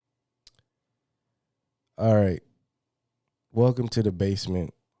All right. Welcome to the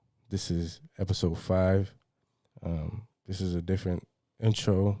basement. This is episode 5. This is a different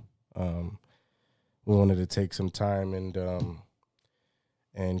intro. We wanted to take some time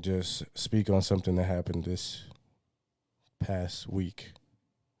and just speak on something that happened this past week.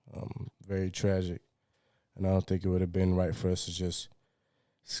 Very tragic, and I don't think it would have been right for us to just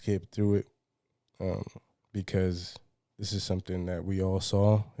skip through it because this is something that we all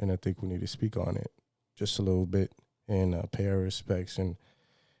saw, and I think we need to speak on it just a little bit and pay our respects and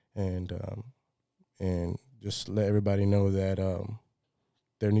just let everybody know that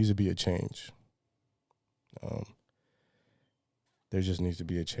there needs to be a change. There just needs to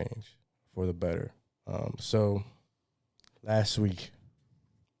be a change for the better. So last week,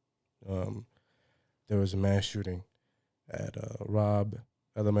 there was a mass shooting at Robb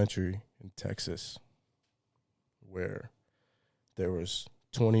Elementary in Texas, where there was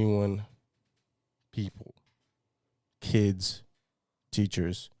 21 people, kids,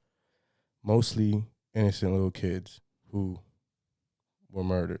 teachers, mostly innocent little kids who were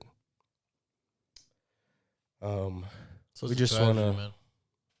murdered. So we it's a just tragedy, wanna man.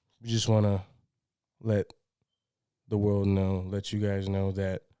 we just wanna let the world know, let you guys know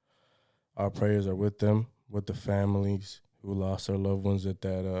that our prayers are with them, with the families who lost their loved ones at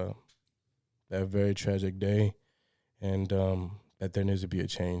that very tragic day, and that there needs to be a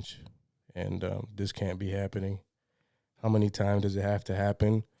change, and this can't be happening. How many times does it have to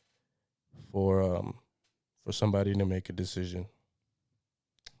happen for somebody to make a decision?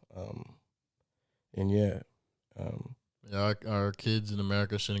 And yeah, um, Yeah, our kids in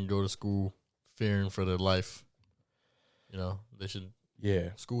America shouldn't go to school fearing for their life. You know, they should. yeah,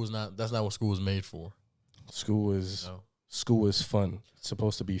 School is not. That's not what school is made for. school You is know, school is fun. It's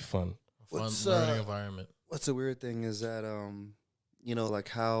supposed to be fun. a fun What's learning environment. what's a weird thing is that like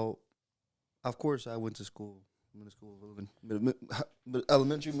how, of course, I went to school, middle school,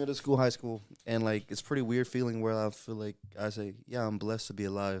 elementary, middle school, high school, and like it's pretty weird feeling where I feel like I say, yeah, I'm blessed to be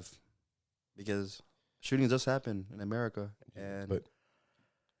alive, because shootings does happen in America, and But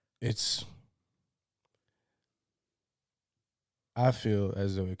it's I feel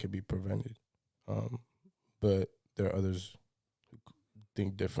as though it could be prevented, but there are others who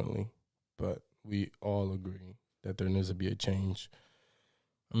think differently. But we all agree that there needs to be a change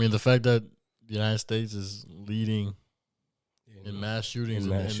I mean, the fact that the United States is leading in mass shootings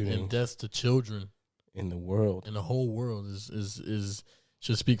in and, mass and, and shootings deaths to children in the world. in the whole world is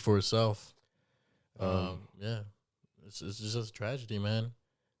should speak for itself. Yeah, it's just a tragedy, man.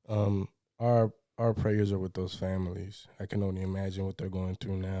 Um, our prayers are with those families. I can only imagine what they're going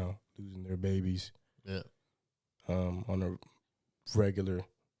through now, losing their babies. Yeah, On a regular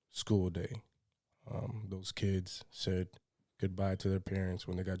school day. Those kids said goodbye to their parents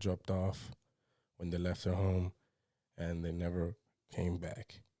when they got dropped off, when they left their home, and they never came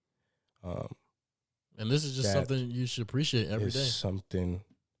back. Um, and this is just that something you should appreciate every is day. something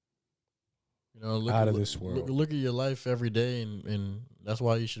You know, out of this world. Look at your life every day, and that's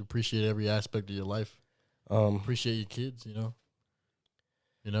why you should appreciate every aspect of your life. Appreciate your kids. You know,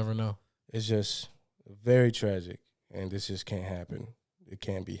 you never know. It's just very tragic, and this just can't happen. It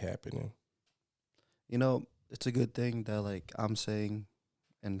can't be happening. it's a good thing that like I'm saying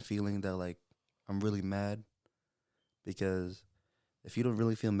and feeling that like I'm really mad, because if you don't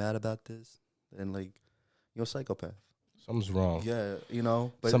really feel mad about this, then like you're a psychopath. Something's wrong. Yeah,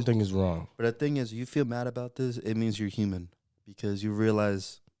 but Something is wrong. But the thing is, you feel mad about this, it means you're human, because you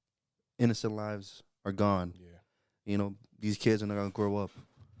realize innocent lives are gone. Yeah. These kids are not going to grow up.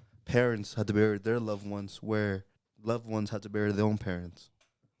 Parents had to bury their loved ones where loved ones had to bury their own parents.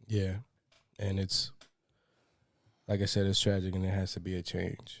 Yeah. And it's, like I said, it's tragic and there has to be a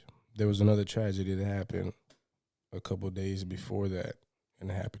change. There was another tragedy that happened a couple of days before that,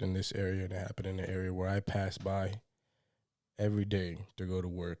 and it happened in this area, and it happened in the area where I pass by every day to go to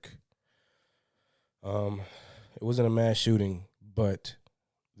work. It wasn't a mass shooting, but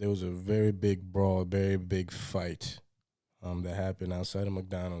there was a very big brawl, very big fight that happened outside of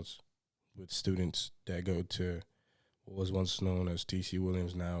McDonald's with students that go to what was once known as T.C.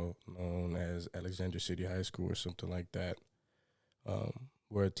 Williams, now known as Alexander City High School or something like that,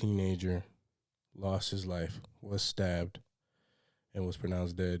 where a teenager lost his life, was stabbed, and was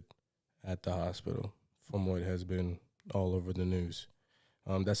pronounced dead at the hospital, from what has been all over the news.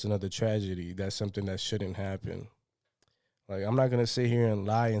 That's another tragedy. That's something that shouldn't happen. Like, I'm not going to sit here and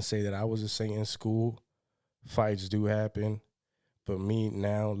lie and say that I was a saint in school. Fights do happen. But me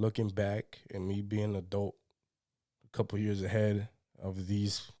now, looking back and me being an adult a couple years ahead of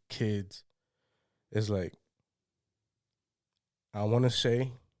these kids, it's like, I want to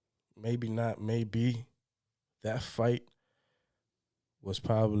say, maybe not, maybe, that fight was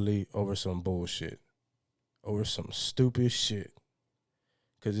probably over some bullshit, over some stupid shit,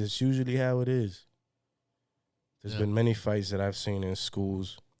 because it's usually how it is. There's been many fights that I've seen in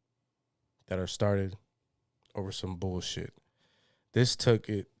schools that are started over some bullshit. This took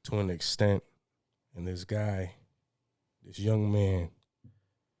it to an extent, and this guy, this young man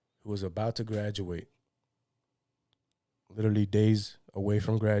who was about to graduate, literally days away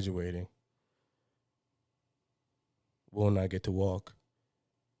from graduating, will not get to walk,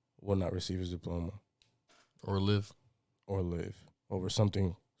 will not receive his diploma. Or live. Over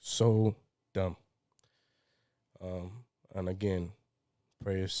something so dumb. And again,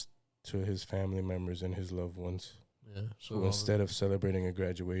 prayers to his family members and his loved ones. Yeah. So who instead of celebrating a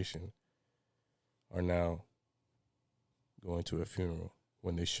graduation are now going to a funeral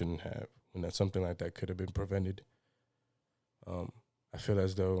when they shouldn't have, when that something like that could have been prevented. I feel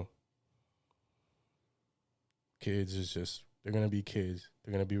as though kids is just, they're going to be kids.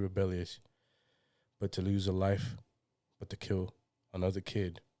 They're going to be rebellious. But to lose a life, but to kill another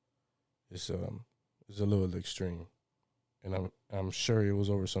kid is a little extreme. And I'm sure it was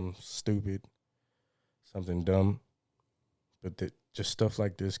over some stupid, something dumb. But just stuff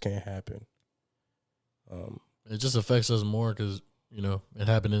like this can't happen. It just affects us more because, it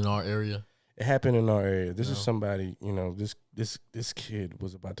happened in our area. It happened in our area. This is somebody, this kid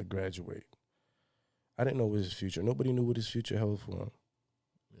was about to graduate. I didn't know what his future. Nobody knew what his future held for him.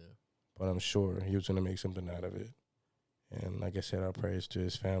 Yeah. But I'm sure he was going to make something out of it. And like I said, our prayers to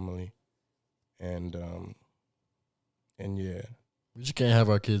his family. And yeah. We just can't have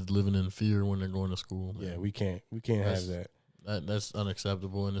our kids living in fear when they're going to school. Man. Yeah, we can't. We can't have that. That's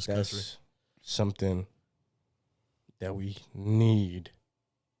unacceptable in this country. Something that we need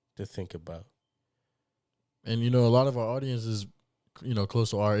to think about. And, a lot of our audience is,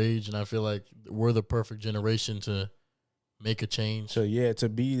 close to our age, and I feel like we're the perfect generation to make a change. So, yeah, to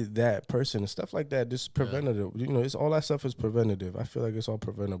be that person and stuff like that, this is preventative. Yeah. It's all that stuff is preventative. I feel like it's all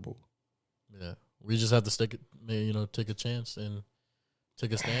preventable. Yeah. We just have to take a chance and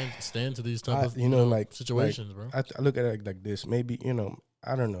take a stand to these type of situations, bro. I look at it like this. Maybe,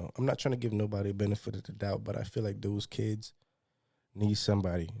 I don't know. I'm not trying to give nobody a benefit of the doubt, but I feel like those kids need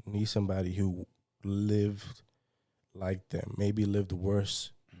somebody who lived like them, maybe lived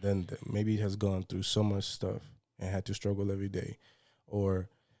worse than them, maybe has gone through so much stuff and had to struggle every day, or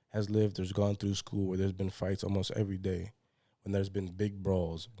has lived or gone through school where there's been fights almost every day, when there's been big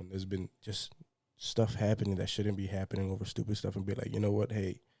brawls, when there's been just stuff happening that shouldn't be happening over stupid stuff, and be like, you know what,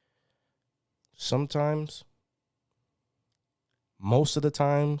 hey, sometimes, most of the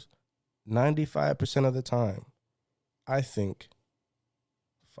times, 95% of the time, I think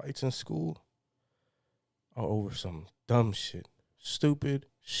fights in school are over some dumb shit, stupid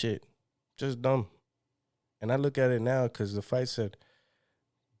shit, just dumb. And I look at it now because the fights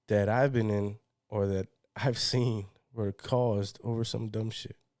that I've been in or that I've seen were caused over some dumb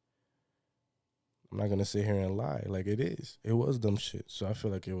shit. I'm not going to sit here and lie. Like, it was dumb shit. So I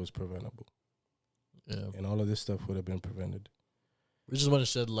feel like it was preventable. Yeah. And all of this stuff would have been prevented. We just want to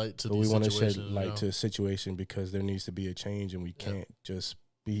shed light to these situations. We want to shed light to a situation because there needs to be a change, and we can't just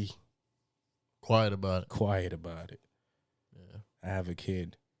be quiet about it. Yeah. I have a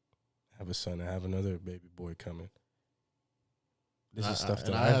kid. I have a son. I have another baby boy coming. This is stuff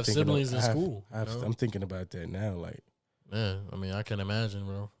that I have siblings in school. I'm thinking about that now. Like, yeah, I mean, I can imagine,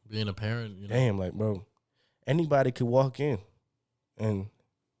 bro, being a parent. Damn, like, bro, anybody could walk in, and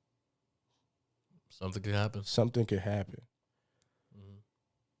something could happen.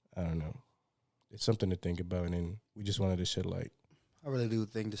 Mm-hmm. I don't know. It's something to think about, and we just wanted to shed light. I really do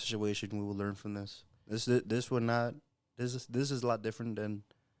think the situation we will learn from this. This would not. This is a lot different than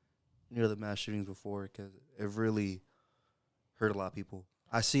the mass shootings before, because it really hurt a lot of people.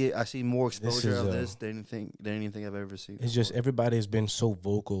 I see more exposure of this than anything I've ever seen. It's just everybody has been so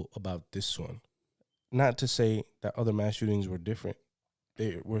vocal about this one. Not to say that other mass shootings were different.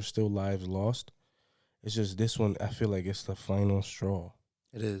 They were still lives lost. It's just this one, I feel like it's the final straw.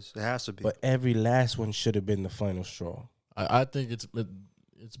 It is. It has to be. But every last one should have been the final straw. I think it's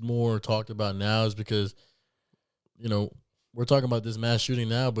more talked about now is because, we're talking about this mass shooting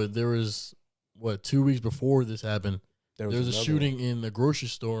now, but there was, 2 weeks before this happened, there was a shooting in a grocery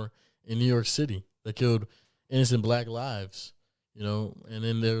store in New York City that killed innocent black lives, and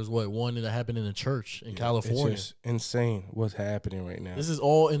then there was one that happened in a church in California. It's just insane what's happening right now. This is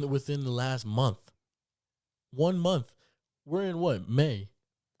all within the last month. 1 month. We're in May?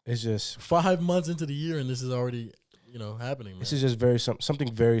 It's just 5 months into the year, and this is already happening, man. This is just something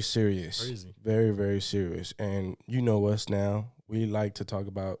very serious. Crazy. Very, very serious. And you know us now. We like to talk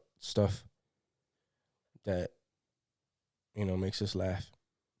about stuff that, makes us laugh.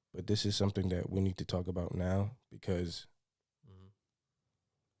 But this is something that we need to talk about now because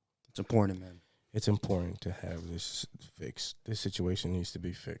it's important, man. It's important to have this fixed. This situation needs to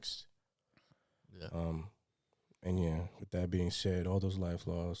be fixed. Yeah. And yeah, with that being said, all those life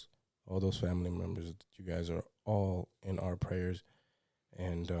lost, all those family members, you guys are all in our prayers,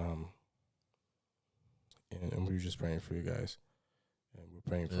 and we're just praying for you guys, and we're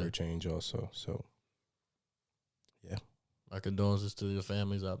praying for a change also. So, yeah. My condolences to your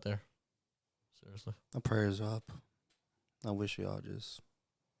families out there. Seriously. My prayers are up. I wish y'all just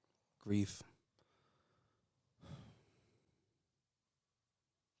grief.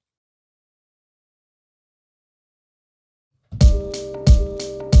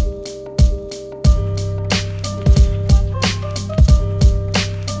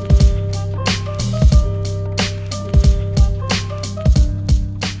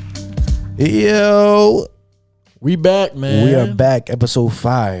 Yo, we back, man. We are back. Episode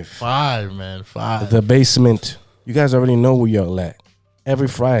 5. 5, man. 5. The basement. You guys already know where y'all at. Every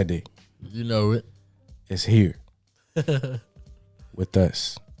Friday. You know it. It's here. With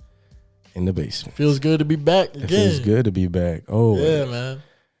us. In the basement. Feels good to be back again. It feels good to be back. Oh. Yeah, man.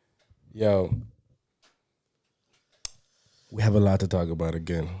 Yo. We have a lot to talk about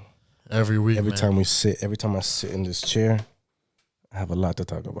again. Every week, every time I sit in this chair, I have a lot to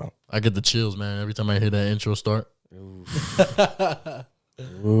talk about. I get the chills, man, every time I hear that intro start. Oof.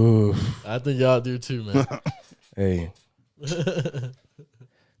 Oof. I think y'all do too, man. Hey.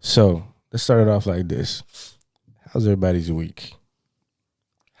 So, let's start it off like this. How's everybody's week?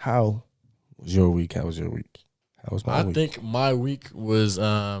 How was your week? How was your week? How was my week? I think my week was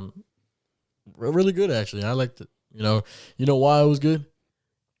really good, actually. I liked it. You know why it was good?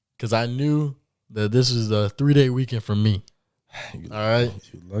 Because I knew that this is a 3-day weekend for me. All right,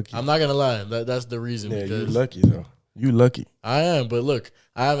 you lucky. I'm not gonna lie. That's the reason. Yeah, because you lucky though. You lucky. I am, but look,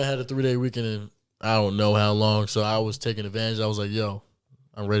 I haven't had a 3-day weekend in I don't know how long. So I was taking advantage. I was like, yo,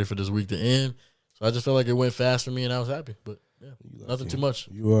 I'm ready for this week to end. So I just felt like it went fast for me, and I was happy. But yeah, nothing too much.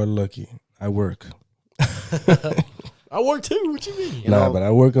 You are lucky. I work. I work too. What you mean? But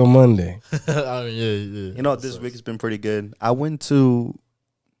I work on Monday. I mean, yeah. This week has been pretty good.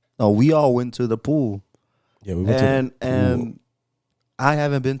 We all went to the pool. Yeah, we went to the pool. And I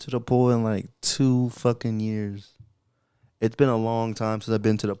haven't been to the pool in like 2 fucking years. It's been a long time since I've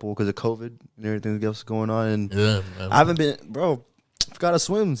been to the pool because of COVID and everything else going on. And yeah, man. I haven't been, bro. I've got to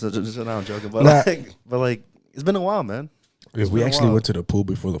swim. So now I'm joking, but it's been a while, man. Yeah, we actually went to the pool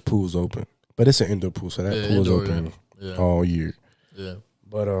before the pool's open, but it's an indoor pool, so that pool's open all year. Yeah,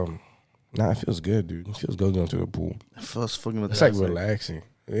 but it feels good, dude. It feels good going to the pool. It feels fucking. It's like relaxing.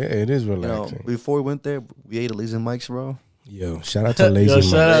 Yeah, it is relaxing. Before we went there, we ate at Lazy Mike's, bro. Yo, shout out to Lazy Mike's.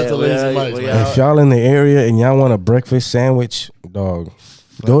 Shout out to Lazy Mike's, man. If y'all in the area and y'all want a breakfast sandwich, dog,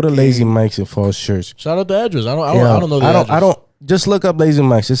 go to Lazy Mike's in Falls Church. Shout out the address. I don't know the address. I don't. Just look up Lazy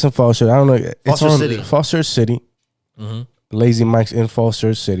Mike's. It's in Falls Church. I don't know. It's on City. Falls Church City. Mm-hmm. Lazy Mike's in Falls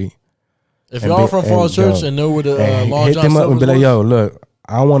Church City. If y'all from Falls Church and know where the Long hit John them up and be like, was, yo, look,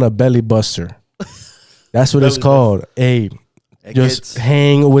 I want a belly buster. That's what it's called. Hey, just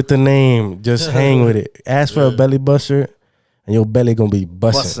hang with the name. Just hang with it. Ask for a belly buster, and your belly gonna be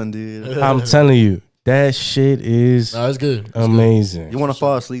busting, dude. I'm telling you, that shit is it's good. It's amazing. Good. You want to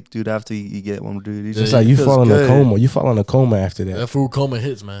fall asleep, dude, after you get one, dude. It's just like you fall in a coma. You fall in a coma after that. That food coma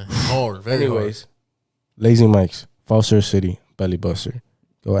hits, man. Hard. Very hard. Lazy Mike's, Falls Church City, belly buster.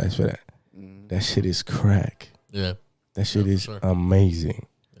 Go ask for that. That shit is crack. Yeah. That shit is amazing.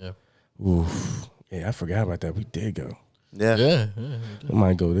 Yeah. Oof. Yeah, I forgot about that. We did go. Yeah. We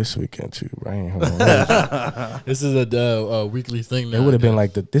might go this weekend too, right? This is a weekly thing now. It would have been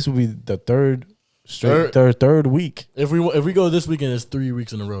like this would be the third week. If we go this weekend, it's 3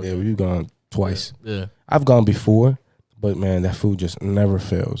 weeks in a row. Yeah, we've gone twice. Yeah. I've gone before, but man, that food just never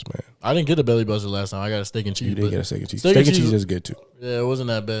fails, man. I didn't get a belly buster last time. I got a steak and cheese. You did get a steak and cheese. Steak and cheese is good too. Yeah, it wasn't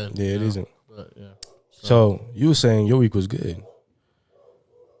that bad. Yeah, it isn't. But yeah. So you were saying your week was good.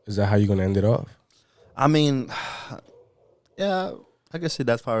 Is that how you're gonna end it off? I mean, yeah, I guess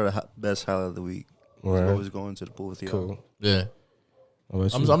that's probably the best highlight of the week. Right. Always going to the pool with you. Cool. Yeah.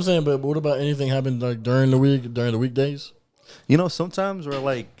 I'm saying, but what about anything happened like during the week, during the weekdays? Sometimes we're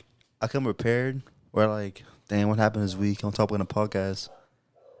like, I come prepared. We're like, damn, what happened this week? I'm talking on a podcast,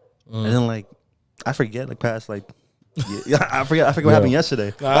 and then like, I forget like past like. Yeah, I forget what happened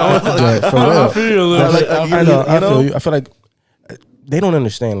yesterday. I feel you. I feel like they don't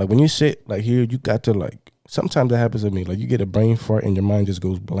understand. Like when you sit like here, you got to like. Sometimes that happens to me. Like you get a brain fart and your mind just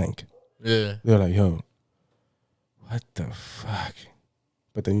goes blank. Yeah, they're like, "Yo, what the fuck?"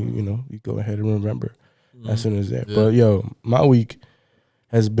 But then you go ahead and remember. as soon as that. Yeah. But yo, my week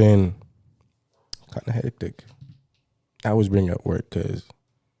has been kind of hectic. I always bring up work because,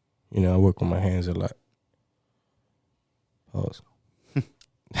 you know, I work with my hands a lot. Pause.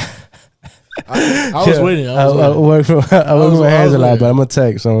 I was waiting. I work with my hands a lot, but I'm a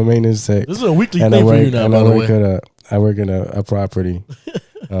tech, so I'm a maintenance tech. This is a weekly thing for you now, by the way. I work in a property,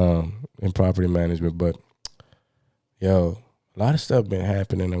 in property management. But yo, a lot of stuff been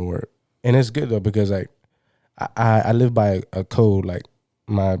happening at work, and it's good though because like I live by a code. Like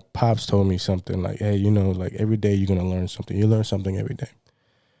my pops told me something like, hey, you know, like every day you're gonna learn something. You learn something every day.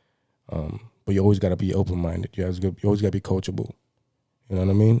 But you always gotta be open minded. You always gotta be coachable. You know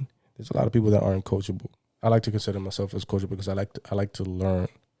what I mean? There's a lot of people that aren't coachable. I like to consider myself as coachable because I like to learn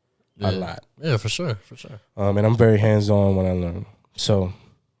a lot. Yeah, for sure. And I'm very hands on when I learn. So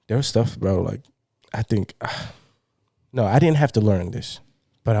there's stuff, bro. Like I think, no, I didn't have to learn this,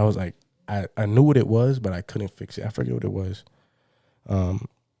 but I was like, I knew what it was, but I couldn't fix it. I forget what it was.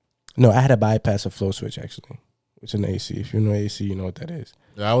 No, I had to bypass a flow switch actually. It's an AC. If you know AC, you know what that is.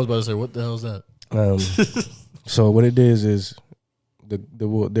 Yeah, I was about to say, what the hell is that? So what it is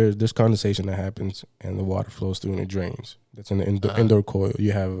there's this condensation that happens and the water flows through and it drains. That's in the indoor coil.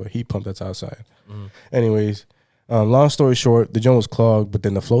 You have a heat pump that's outside. Anyways, long story short, the joint was clogged, but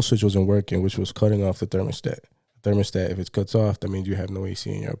then the flow switch wasn't working, which was cutting off the thermostat. If it cuts off, that means you have no AC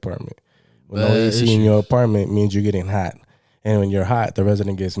in your apartment. Well, no AC in your apartment means you're getting hot. And when you're hot, the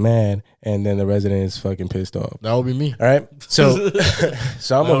resident gets mad, and then the resident is fucking pissed off. That would be me. All right? So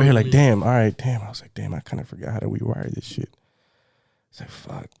I'm over here like, damn, all right, damn. I was like, damn, I kind of forgot how to rewire this shit. It's like,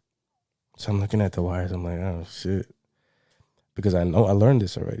 fuck. So I'm looking at the wires. I'm like, oh, shit. Because I know I learned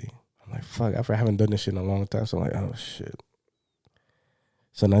this already. I'm like, fuck. I haven't done this shit in a long time. So I'm like, oh, shit.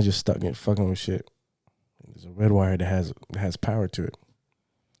 So now I just stuck in fucking with shit. There's a red wire that has power to it.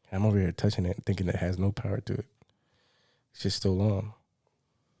 I'm over here touching it thinking it has no power to it. It's just still on.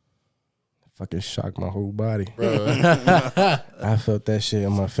 Fucking shocked my whole body. I felt that shit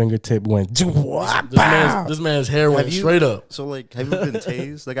on my fingertip went. This man's hair went straight up. So like, have you been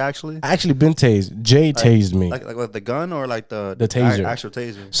tased? Like actually? I actually been tased. Jay tased me. Like the gun or like the taser? Actual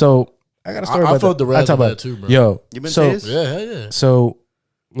taser. So I got a story about I felt the rest of that too, bro. Yo, you been tased? Yeah. So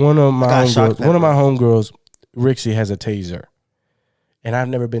one of my homegirls, Rixie, has a taser, and I've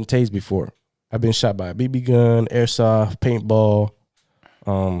never been tased before. I've been shot by a BB gun, airsoft, paintball.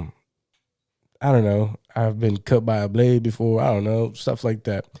 I don't know. I've been cut by a blade before. I don't know, stuff like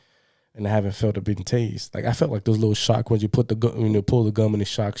that. And I haven't felt it being tased. Like I felt like those little shock when you put the gun, when you pull the gum and it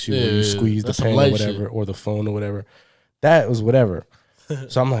shocks you, when you squeeze the pen or whatever, or the phone or whatever. That was whatever.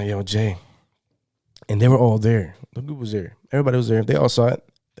 So I'm like, yo, Jay. And they were all there. The group was there. Everybody was there. They all saw it.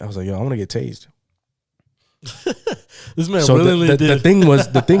 I was like, yo, I want to get tased. This man willingly did.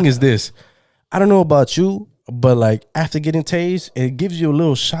 The thing is this. I don't know about you, but like after getting tased, it gives you a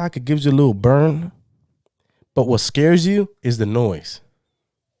little shock. It gives you a little burn. But what scares you is the noise.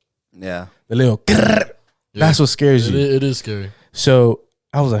 Yeah. The little. That's what scares you. It is scary. So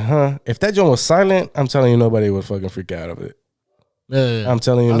I was like, huh? If that joint was silent, I'm telling you, nobody would fucking freak out of it. Yeah. I'm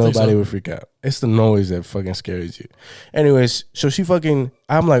telling you, nobody would freak out. It's the noise that fucking scares you. Anyways, so she fucking,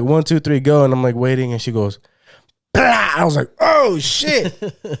 I'm like, 1, 2, 3, go. And I'm like waiting. And she goes, blah! I was like, oh, shit.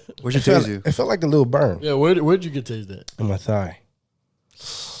 Where'd you tase you? It felt like a little burn. Yeah, where'd you get tased at? In my thigh.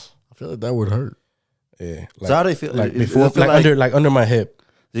 I feel like that would hurt. Yeah. Like, so how do you feel? Like before, under my hip.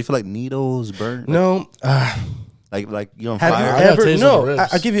 Do you feel like needles burn? No. Like you on have fire? You ever? No.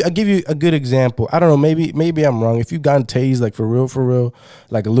 I give you a good example. I don't know. Maybe I'm wrong. If you've gotten tased like for real,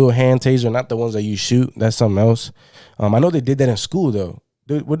 like a little hand taser, not the ones that you shoot. That's something else. I know they did that in school though.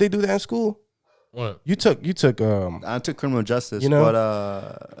 Would they do that in school? What? You took I took criminal justice, you know,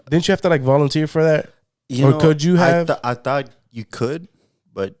 but didn't you have to like volunteer for that? Could you have? I thought you could,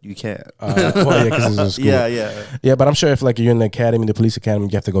 but you can't. Well, yeah, because it's in school. Yeah. But I'm sure if like you're in the academy, the police academy,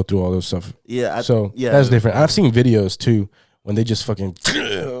 you have to go through all those stuff. Yeah. That's different. I've seen videos too when they just fucking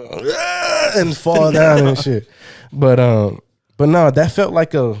and fall down and shit. But no, that felt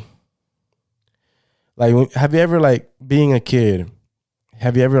like have you ever like being a kid?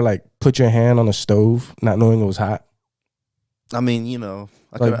 Have you ever like put your hand on a stove not knowing it was hot? I mean, you know,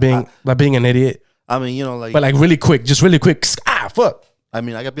 being an idiot. I mean, you know, like, but like really quick. Fuck. I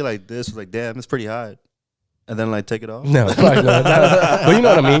mean, I could be like this, like, damn, it's pretty hot, and then like take it off. No, fuck no. But you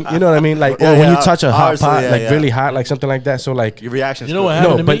know what I mean. You know what I mean. Like, when you touch a hot pot, really hot, like something like that. So like your reaction. You know what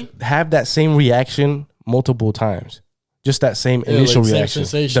happened to me? But have that same reaction multiple times. Just that same initial reaction.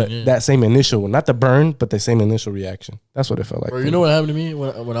 That same initial, not the burn, but the same initial reaction. That's what it felt like. Bro, you know what happened to me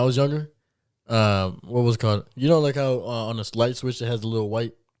when I was younger? What was it called? You know, like how on a light switch it has a little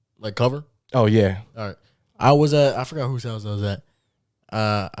white like cover. Oh yeah. All right. I forgot whose house I was at.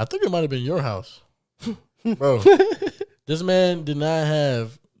 I think it might have been your house. Bro, this man did not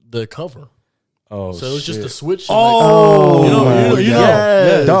have the cover. Oh, so it was just a switch. Oh, you know,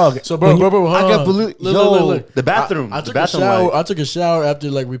 yes. Dog. So bro, I can't believe look. The bathroom. I took the bathroom a shower. light. I took a shower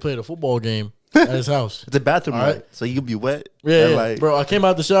after we played a football game at his house. It's a bathroom All light, right. so you could be wet. Yeah, bro. I came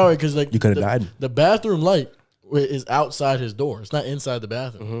out the shower because you could have died. The bathroom light is outside his door. It's not inside the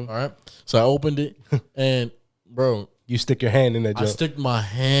bathroom. All right. So I opened it, and bro, you stick your hand in that. I stick my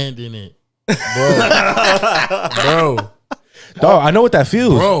hand in it, bro. Dog, I know what that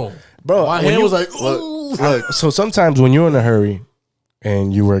feels, bro. My hand was like, ooh. Look. So sometimes when you're in a hurry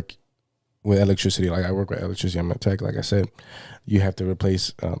and you work with electricity, like I work with electricity, I'm a tech, like I said, you have to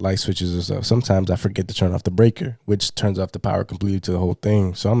replace light switches and stuff. Sometimes I forget to turn off the breaker, which turns off the power completely to the whole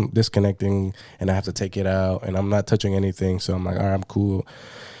thing. So I'm disconnecting and I have to take it out and I'm not touching anything. So I'm like, all right, I'm cool.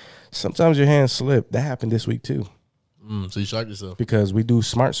 Sometimes your hands slip. That happened this week too. So you shocked yourself. Because we do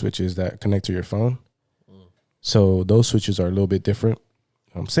smart switches that connect to your phone. So those switches are a little bit different.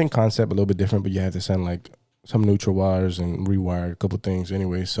 Same concept, a little bit different, but you have to send like some neutral wires and rewire a couple things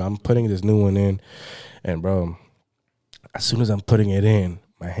anyway. So I'm putting this new one in, and bro, as soon as I'm putting it in,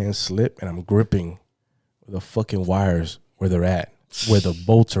 my hands slip and I'm gripping the fucking wires where they're at, where the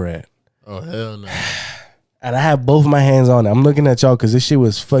bolts are at. Oh, hell no. And I have both my hands on it. I'm looking at y'all because this shit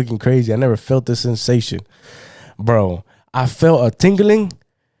was fucking crazy. I never felt this sensation. Bro, I felt a tingling,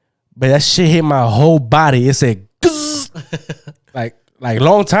 but that shit hit my whole body. It said, like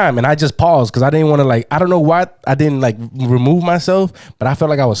long time, and I just paused because I didn't want to I don't know why I didn't remove myself, but I felt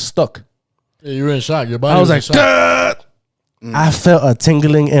like I was stuck. Yeah, you were in shock. Your body I was like, in shock. I felt a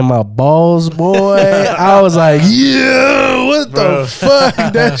tingling in my balls, boy. I was like, yeah, what the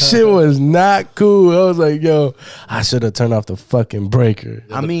fuck? That shit was not cool. I was like, yo, I should have turned off the fucking breaker.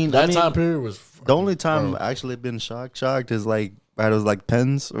 Yeah, that time period was the only time I actually been shocked is I was like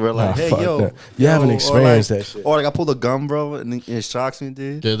pens. We're like, hey, yo, that. You haven't experienced that shit. Or I pulled a gum, bro, and it shocks me,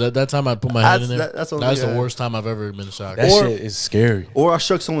 dude. Yeah, that time I put my hand in there. That's the worst time I've ever been shocked. That shit is scary. Or I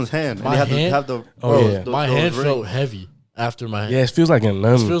shook someone's hand. My hand My hand felt heavy after my hand. Yeah, it feels like a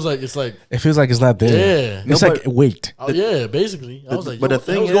numb. It feels like it's not there. Yeah, it's like weight. Oh yeah, basically. I was like, but the what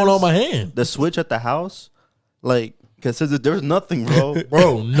thing is going on with my hand? The switch at the house, because there's nothing, bro.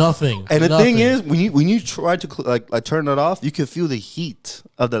 Bro, nothing. And the thing is, when you try to turn it off, you can feel the heat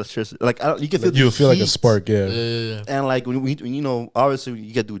of the electricity. You can feel. You feel like a spark, yeah. And when obviously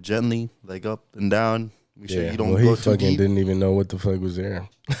you got to do it gently, up and down. Make sure you don't go he too fucking deep. didn't even know what the fuck was there.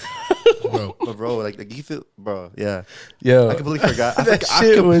 Bro, you feel, yeah. Yo, I completely forgot. I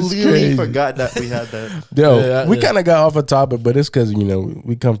shit completely forgot that we had that. Yo, we kind of got off a topic, but it's because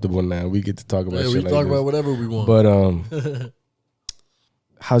we comfortable now. We get to talk about shit we like talk this. about whatever we want. But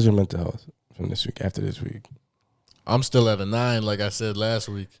how's your mental health from this week? After this week, I'm still at a 9, like I said last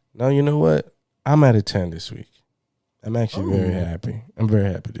week. No, you know what? I'm at a 10 this week. I'm actually very happy. I'm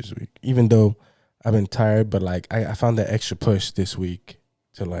very happy this week, even though I've been tired. But I found that extra push this week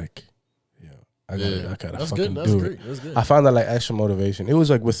to I gotta That's fucking good. do That's it. That's good. I found that extra motivation. It was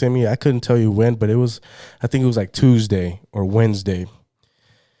within me. I couldn't tell you when, but I think it was Tuesday or Wednesday.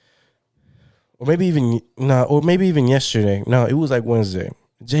 Or maybe even yesterday. No, it was Wednesday.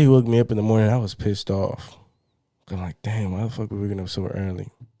 Jay woke me up in the morning. I was pissed off. I'm like, damn, why the fuck were we waking up so early?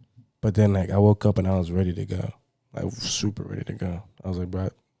 But then I woke up and I was ready to go. Super ready to go. I was like, bro,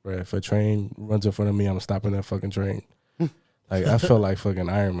 if a train runs in front of me, I'm stopping that fucking train. I felt like fucking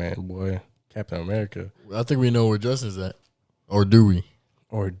Iron Man, boy. Captain America. I think we know where Justin's at. Or do we?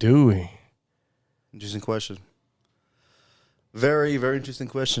 Interesting question. Very, very interesting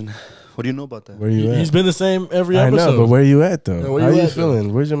question. What do you know about that? Where you at? He's been the same every episode. I know, but where you at, though? Yeah, where How you at, feeling?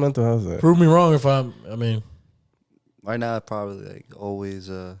 though? Where's your mental health at? Prove me wrong if I mean. Right now, probably always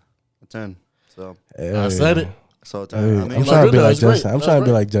a 10. So I said it. So 10. I'm trying to be like Justin. I'm trying to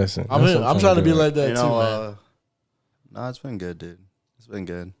be like Justin. I'm trying to be like that too, man. Nah, it's been good, dude. It's been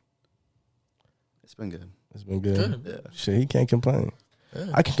good. It's been good. Yeah. Shit, he can't complain. Yeah.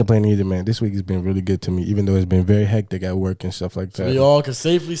 I can't complain either, man. This week has been really good to me, even though it's been very hectic at work and stuff like that. So we all can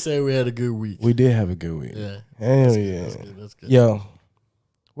safely say we had a good week. We did have a good week. Yeah. Hell yeah. That's good. Yo,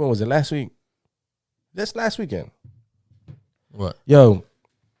 when was it? Last week? That's last weekend. What? Yo,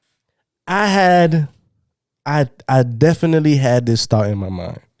 I definitely had this thought in my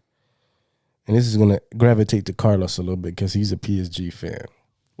mind. And this is going to gravitate to Carlos a little bit because he's a PSG fan.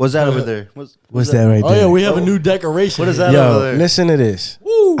 What's that over there? What's that right there? Oh, yeah, we have a new decoration. What is that Yo, over there? listen to this.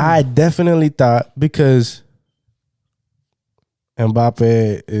 Woo. I definitely thought because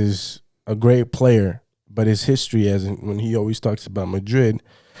Mbappé is a great player, but his history when he always talks about Madrid,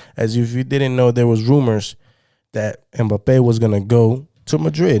 As if you didn't know, there was rumors that Mbappé was going to go to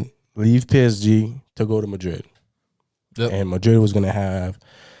Madrid, leave PSG to go to Madrid. Yep. And Madrid was going to have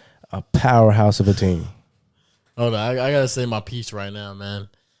a powerhouse of a team. Hold on, I got to say my piece right now, man.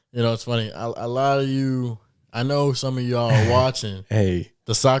 You know, it's funny. A lot of you, I know some of y'all are watching. Hey.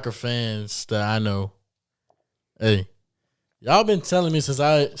 The soccer fans that I know. Hey, y'all been telling me since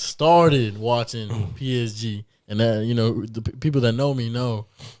I started watching PSG. And that, you know, the people that know me know.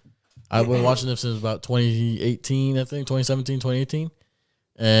 I've been watching them since about 2018, I think, 2017, 2018.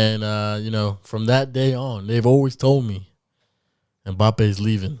 And, you know, from that day on, they've always told me Mbappe's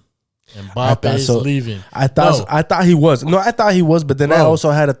leaving. Mbappe's leaving. I thought he was. No, I thought he was, but then I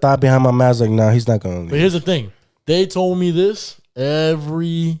also had a thought behind my mouth like, nah, he's not going to leave. But here's the thing. They told me this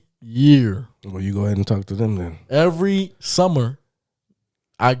every year. Well, you go ahead and talk to them then. Every summer,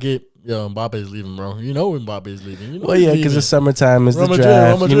 I get, yo, Mbappe's leaving, bro. You know Mbappe's leaving. You know well, yeah, because it's summertime. It's the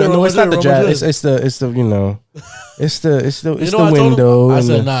draft. No, it's not the draft. It's the you know, it's the window. I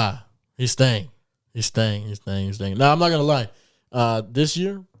said, nah, he's staying. He's staying. Now, I'm not gonna lie. This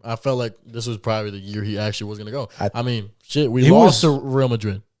year, I felt like this was probably the year he actually was gonna go. I mean, shit, we lost to Real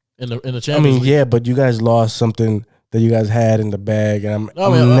Madrid in the Champions League. Yeah, but you guys lost something that you guys had in the bag, and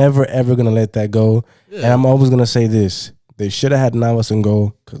I'm never ever gonna let that go. Yeah. And I'm always gonna say this. They should have had Navas in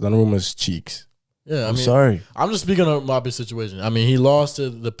goal because Donnarumma's cheeks. Yeah, I'm sorry. I'm just speaking of Mbappe's situation. I mean, he lost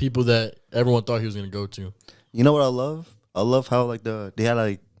to the people that everyone thought he was going to go to. You know what I love? I love how like they had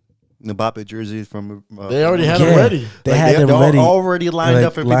like Mbappe jerseys from. They already had them ready. They had them ready, already lined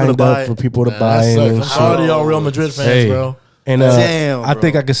up for people to buy. I'm sorry, y'all Real Madrid fans, bro. And damn, I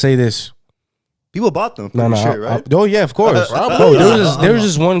think I could say this. People bought them. Right? Oh yeah, of course. There was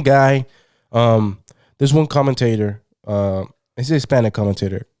this one guy. There's one commentator. He's a Hispanic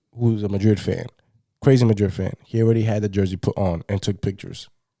commentator who's a Madrid fan, crazy Madrid fan. He already had the jersey put on and took pictures,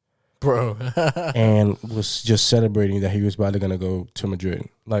 bro, and was just celebrating that he was about to gonna go to Madrid.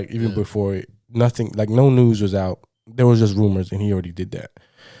 Like even before nothing, like no news was out. There was just rumors, and he already did that.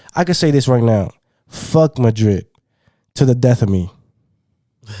 I can say this right now: fuck Madrid to the death of me.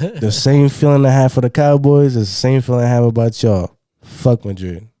 The same feeling I have for the Cowboys is the same feeling I have about y'all. Fuck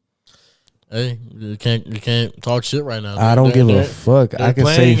Madrid. Hey, you can't talk shit right now. I don't give a fuck. I can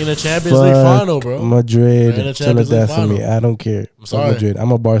say in the Champions League final, bro. Madrid to the death of me. I don't care. I'm sorry. Madrid.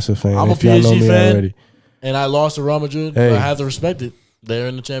 I'm a Barca fan. I'm a PSG fan, already. And I lost to Real Madrid. Hey. But I have to respect it. They're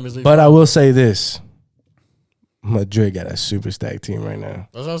in the Champions League. But final. I will say this: Madrid got a super stacked team right now.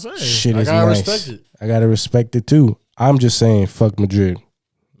 That's what I'm saying. Shit is nice. Respect it. I gotta respect it too. I'm just saying, fuck Madrid.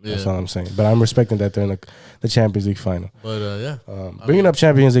 Yeah. That's all I'm saying. But I'm respecting that they're in the Champions League final. But bringing up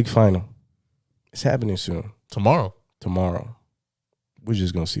Champions League final. It's happening soon. Tomorrow. We're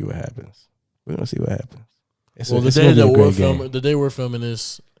just gonna see what happens. The day we're filming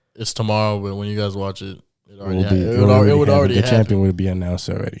this is tomorrow, but when you guys watch it, it would already the happen. champion would be announced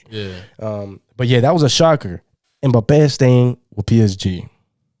already. Yeah. But yeah, that was a shocker. Mbappé is staying with PSG.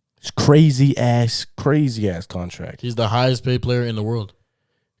 It's crazy ass contract. He's the highest paid player in the world.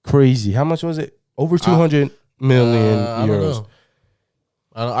 Crazy. How much was it? Over 200 million euros.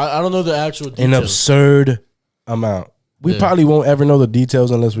 I don't know. I don't know the actual details. An absurd amount. We probably won't ever know the details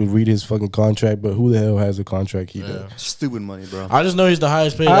unless we read his fucking contract, but who the hell has a contract he does? Stupid money, bro. I just know he's the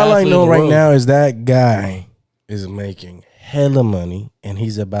highest paid All I know right now is that guy is making hella money, and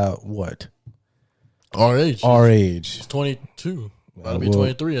he's about what? Our age. He's 22. About to be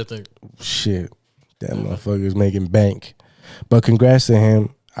 23, I think. Shit. That motherfucker is making bank. But congrats to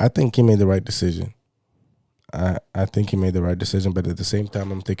him. I think he made the right decision. I think he made the right decision, but at the same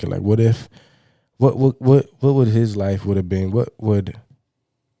time, I'm thinking like, what would his life would have been? What would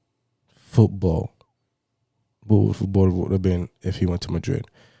football would have been if he went to Madrid?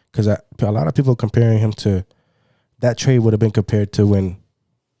 Because a lot of people comparing him to that trade would have been compared to when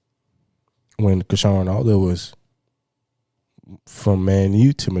Cristiano Ronaldo was from Man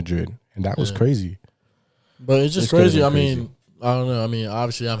U to Madrid, and that was crazy. But it's just crazy. I mean, I don't know. I mean,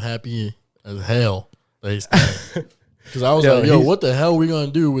 obviously, I'm happy as hell. Because I was like, yo, what the hell are we going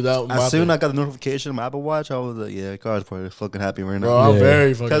to do without Mbappé? As soon as I got the notification on my Apple Watch, I was like, yeah, Car's probably fucking happy right now. Bro, I'm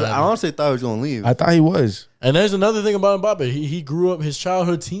very fucking happy. Because I honestly thought he was going to leave. I thought he was. And there's another thing about Mbappé. He grew up, his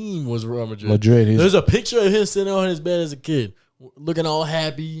childhood team was Real Madrid. There's a picture of him sitting on his bed as a kid, looking all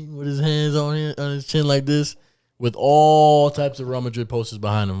happy with his hands on his chin like this, with all types of Real Madrid posters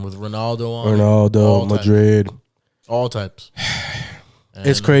behind him, with Ronaldo on Madrid. All types.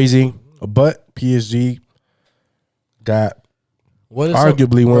 It's crazy. But PSG got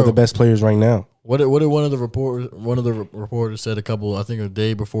arguably one of the best players right now. What did one of the reporters said a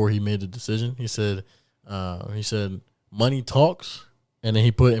day before he made the decision? He said money talks, and then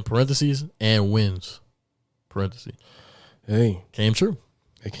he put in parentheses and wins. Parentheses. Hey, came true.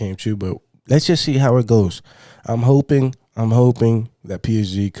 It came true, but let's just see how it goes. I'm hoping that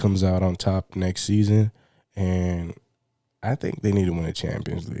PSG comes out on top next season, and I think they need to win a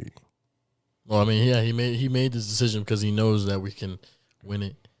Champions League. Well, I mean, yeah, he made this decision because he knows that we can win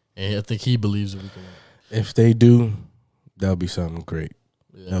it, and I think he believes that we can win it. If they do, that'll be something great.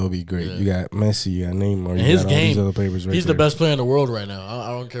 Yeah. That would be great. Yeah. You got Messi, you got Neymar, you his got game, all these other papers right he's there. the best player in the world right now. I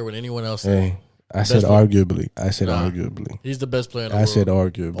don't care what anyone else says. Hey, I said arguably. Arguably. He's the best player in the world. I said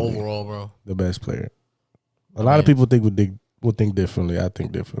arguably. Overall, bro. The best player. A lot of people would think differently. I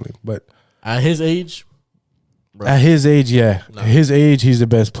think differently. But at his age, bro. At his age, yeah. At his age, he's the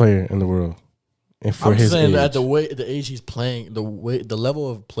best player in the world. And for his age. At the age he's playing, the level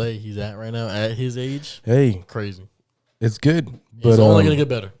of play he's at right now, at his age, hey, crazy. It's good. It's only gonna get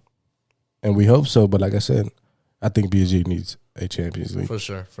better. And we hope so. But like I said, I think PSG needs a Champions League. For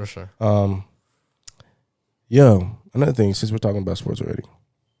sure. Yo, another thing, since we're talking about sports already,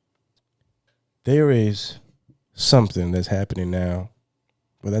 there is something that's happening now,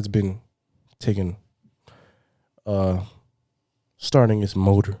 but that's been taking, starting its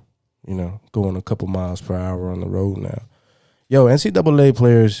motor, going a couple miles per hour on the road now. Yo, NCAA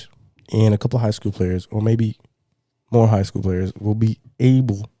players and a couple high school players, or maybe more high school players, will be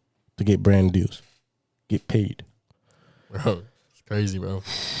able to get brand deals, get paid. Bro, it's crazy, bro.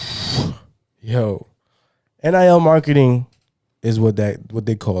 Yo, NIL marketing is what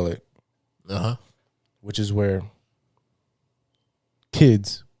they call it. Which is where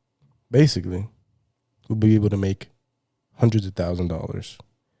kids, basically, will be able to make hundreds of $1,000s.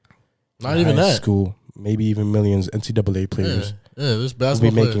 Not even that. School, maybe even millions. NCAA players, this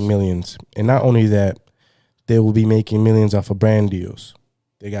basketball will be making millions, and not only that, they will be making millions off of brand deals.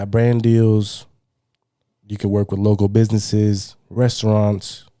 They got brand deals. You can work with local businesses,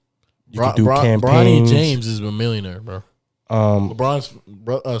 restaurants. You can do campaigns. Bronny James is a millionaire, bro.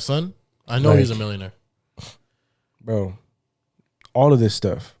 LeBron's son. I know he's a millionaire, bro. All of this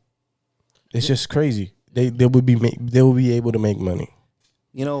stuff, it's just crazy. They will be able to make money.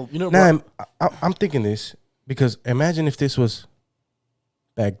 Now I'm thinking this because imagine if this was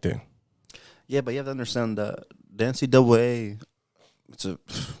back then. Yeah, but you have to understand the NCAA. It's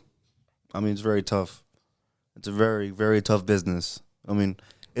very tough. It's a very, very tough business. I mean,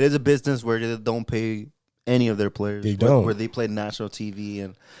 it is a business where they don't pay any of their players. They don't. Where they play national TV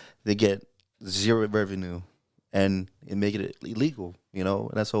and they get zero revenue and make it illegal. And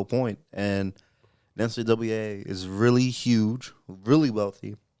that's the whole point. And the NCAA is really huge, really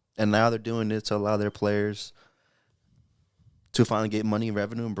wealthy, and now they're doing it to allow their players to finally get money,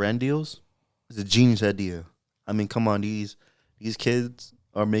 revenue, and brand deals. It's a genius idea. I mean, come on, these kids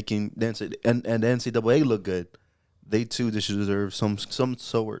are making and the NCAA look good. They too should deserve some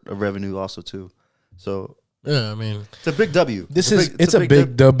sort of revenue also too. So yeah, I mean, it's a big W. It's a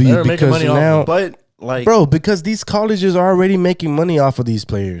big W because now, bro, because these colleges are already making money off of these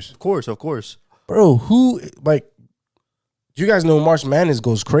players. Of course. Bro, you guys know March Madness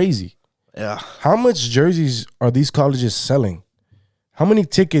goes crazy. Yeah. How much jerseys are these colleges selling? How many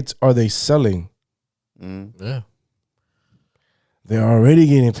tickets are they selling? Yeah. They're already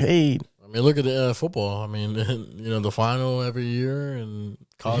getting paid. I mean, look at the football. I mean, the final every year and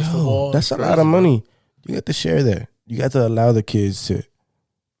college football. That's a lot of money. You got to share that. You got to allow the kids to.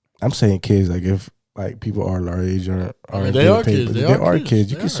 I'm saying kids, like if people are our age or they are kids. They are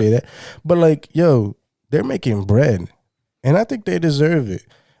kids. You can say that, but they're making bread, and I think they deserve it.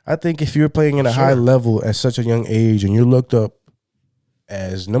 I think if you're playing at a high level at such a young age and you're looked up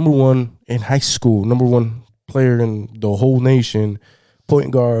as number one in high school, number one player in the whole nation,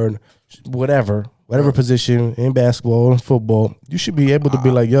 point guard, whatever position in basketball and football, you should be able to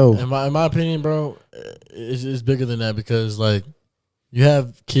be like, yo. In my opinion, bro, it's bigger than that because you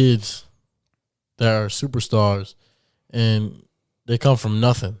have kids that are superstars and they come from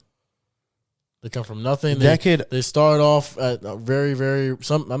nothing. They start off at a very, very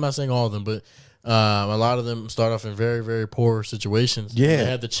I'm not saying all of them, but a lot of them start off in very, very poor situations. Yeah, they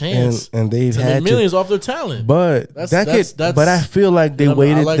had the chance, and they've had millions off their talent. But but I feel like they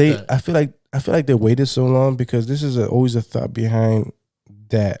waited. I feel like they waited so long because this is always a thought behind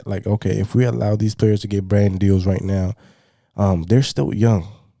that. Like, okay, if we allow these players to get brand deals right now, they're still young.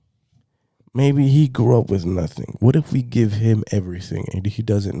 Maybe he grew up with nothing. What if we give him everything and he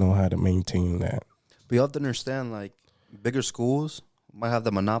doesn't know how to maintain that? But you have to understand, bigger schools might have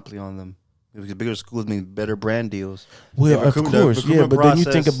the monopoly on them. Because bigger schools mean better brand deals. Well, of course, yeah. But then you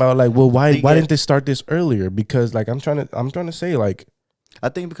think about why didn't they start this earlier? Because I'm trying to say I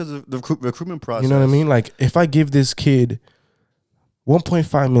think because of the recruitment process. You know what I mean? If I give this kid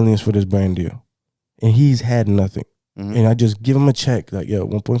 $1.5 million for this brand deal, and he's had nothing. Mm-hmm. And I just give him a check like, yo,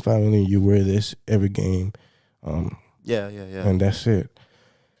 $1.5 million. You wear this every game. Yeah. And that's it.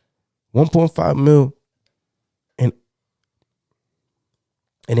 1.5 mil and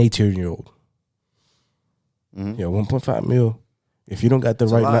an 18-year-old. Mm-hmm. Yeah, 1.5 mil. If you don't got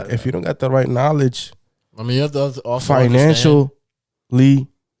the if you don't got the right knowledge, I mean, you have to also financially,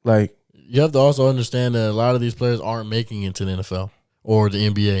 like you have to also understand that a lot of these players aren't making it to the NFL or the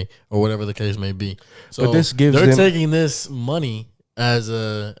NBA or whatever the case may be. So but this gives they're them, taking this money as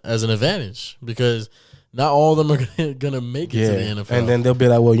an advantage because not all of them are gonna make it to the NFL. And then they'll be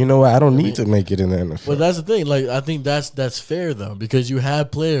like, well, you know what? I don't need to make it in the NFL. But that's the thing. Like, I think that's fair though, because you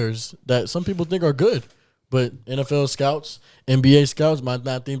have players that some people think are good, but NFL scouts, NBA scouts might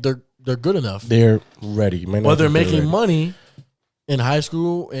not think they're good enough. They're ready. But they're making money in high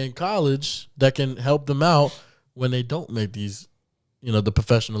school and college that can help them out when they don't make these, the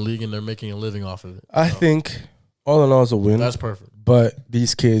professional league, and they're making a living off of it. I think all in all is a win. That's perfect. But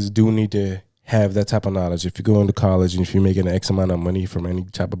these kids do need to have that type of knowledge. If you go into college and if you're making an X amount of money from any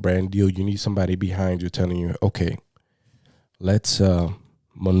type of brand deal, you need somebody behind you telling you, okay, let's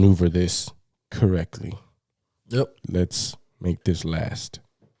maneuver this correctly. Yep. Let's make this last.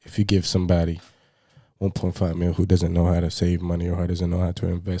 If you give somebody 1.5 million who doesn't know how to save money or who doesn't know how to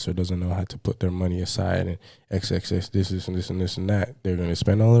invest or doesn't know how to put their money aside and XXX this and that, they're going to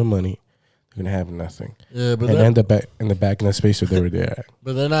spend all their money. They're going to have nothing. Yeah, but and end up in the back in the space where they were there.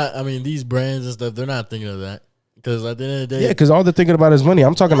 But they're not, I mean, these brands and stuff, they're not thinking of that. Because at the end of the day. Yeah, because all they're thinking about is money.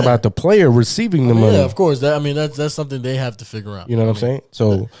 I'm talking about the player receiving the money. Yeah, of course. That's something they have to figure out. You know what I'm saying?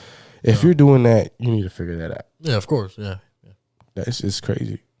 So if you're doing that, you need to figure that out. Yeah, of course. Yeah. It's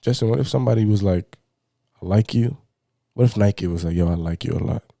crazy. Justin, what if somebody was like, I like you? What if Nike was like, yo, I like you a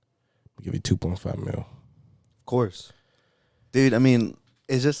lot? I'll give you 2.5 mil. Of course. Dude, I mean,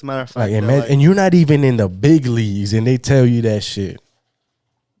 it's just a matter of fact. And you're not even in the big leagues, and they tell you that shit.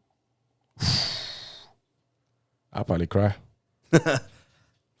 I'll probably cry.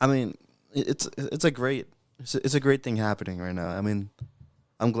 I mean, it's a great thing happening right now. I mean,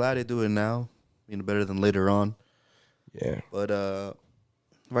 I'm glad they do it now, better than later on. Yeah. But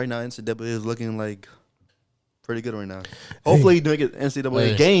right now, NCAA is looking like pretty good right now. Hopefully, you do make it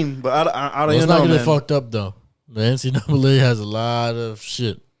NCAA game, but I don't even know, Let's not get man. it fucked up, though. The NCAA has a lot of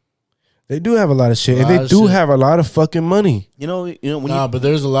shit. They do have a lot of shit, and they do have a lot of fucking money. But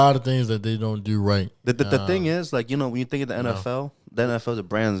there's a lot of things that they don't do right. The thing is, like, when you think of the NFL, the NFL, the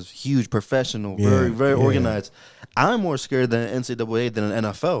brand is huge, professional, very, very organized. I'm more scared than NCAA than an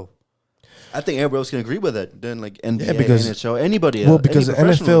NFL. I think everybody else can agree with that than like NBA, NHL, anybody else. Well, because the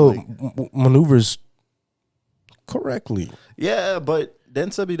NFL maneuvers correctly. Yeah, but the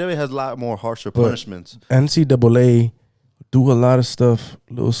NCAA has a lot more harsher punishments. NCAA do a lot of stuff,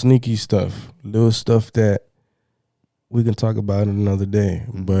 little sneaky stuff, little stuff that we can talk about another day.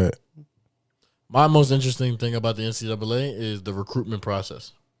 But my most interesting thing about the NCAA is the recruitment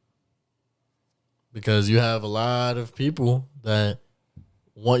process. Because you have a lot of people that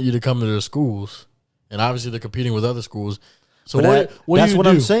want you to come to their schools, and obviously they're competing with other schools. So that's what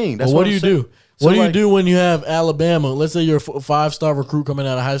I'm saying. That's what do you do? What do you do when you have Alabama? Let's say you're a 5-star recruit coming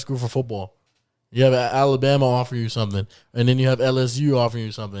out of high school for football. You have Alabama offer you something, and then you have LSU offering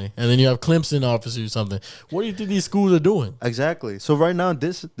you something, and then you have Clemson offers you something. What do you think these schools are doing? Exactly. So right now,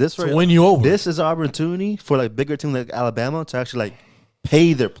 this win you over. This is an opportunity for like bigger teams like Alabama to actually like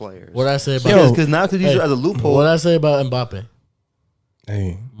pay their players. What I say about because now could use it as a loophole. What I say about Mbappé?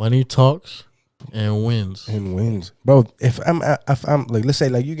 Hey, money talks and wins. Bro. If I'm like, let's say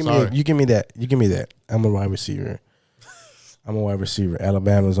like you give me that. I'm a wide receiver.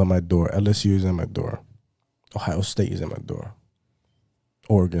 Alabama's on my door. LSU is on my door. Ohio State is on my door.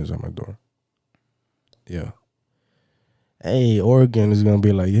 Oregon's on my door. Yeah. Hey, Oregon is gonna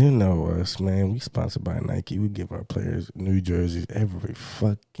be like, you know us, man. We sponsored by Nike. We give our players new jerseys every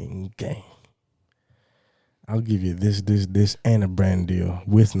fucking game. I'll give you this, and a brand deal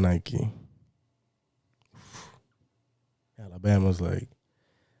with Nike. Alabama's like,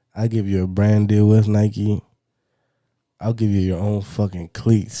 I'll give you a brand deal with Nike. I'll give you your own fucking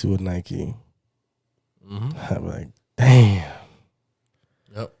cleats with Nike. Mm-hmm. I'm like, damn.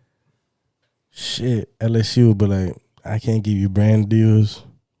 Yep. Shit. LSU will be like, I can't give you brand deals,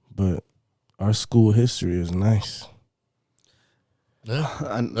 but our school history is nice. Yeah,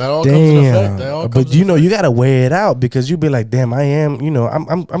 that all comes in effect. But you gotta weigh it out because you be like, damn, I am,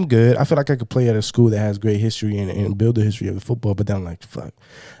 I'm good. I feel like I could play at a school that has great history and build the history of the football. But then I'm like, fuck,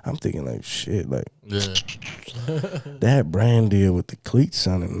 I'm thinking like, shit, like, that brand deal with the cleats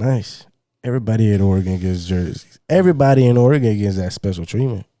sounded nice. everybody in Oregon gets jerseys. Everybody in Oregon gets that special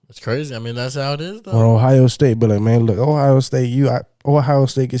treatment. It's crazy. I mean, that's how it is, though. Or Ohio State, but like, man, look, Ohio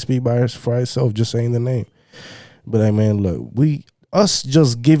State can speak for itself, just saying the name. But like, man, look, us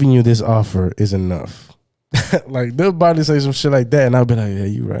just giving you this offer is enough. Like, they'll probably say some shit like that, and I'll be like, yeah,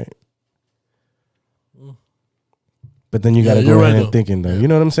 you right. But then you got to go ahead and thinking, though. You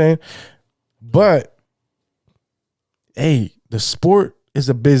know what I'm saying? But, hey, the sport is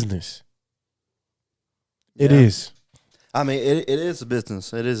a business. It is. I mean, it is a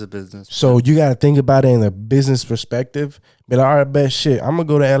business. It is a business. So you got to think about it in a business perspective. But all right, best shit. I'm going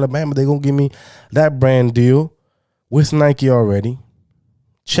to go to Alabama. They're going to give me that brand deal with Nike already.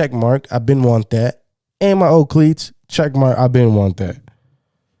 Check mark. I've been want that. And my old cleats. Check mark. I've been want that.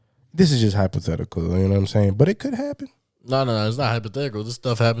 This is just hypothetical. You know what I'm saying? But it could happen. No, it's not hypothetical. This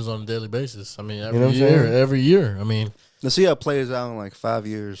stuff happens on a daily basis. I mean, every year. I mean, let's see how it plays out in like 5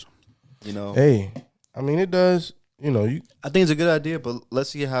 years. You know, hey, I mean, it does. You know, I think it's a good idea, but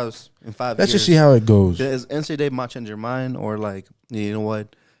let's see how it's in 5 years. Let's just see how it goes. Does NCAA might change your mind, or like, you know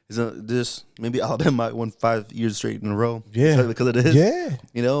what? This maybe Alabama might win 5 years straight in a row. Yeah, because it is. Yeah,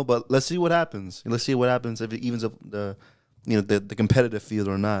 you know, but let's see what happens. Let's see what happens if it evens up the competitive field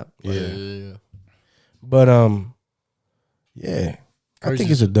or not. Yeah. But yeah, I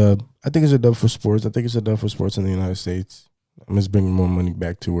think it's a dub. I think it's a dub for sports. I think it's a dub for sports in the United States. I'm just bringing more money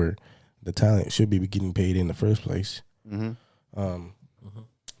back to where the talent should be getting paid in the first place.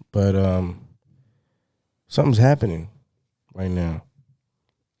 But something's happening right now.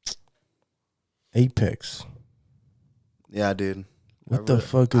 Apex. Yeah, dude. What the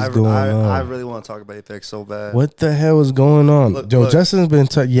fuck is going on? I really want to talk about Apex so bad. What the hell is going on? Look, Justin's been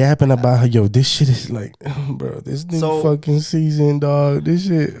yapping about how, this shit is like, bro, this new fucking season, dog. This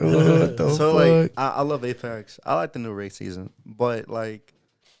shit, what the fuck? Like, I love Apex. I like the new race season. But, like,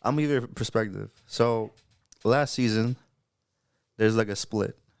 I'm gonna give you a perspective. So, last season, there's like a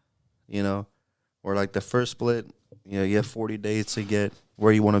split, you know, where like the first split, you know, you have 40 days to get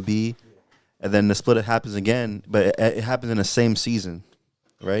where you want to be. And then the split happens again, but it happens in the same season,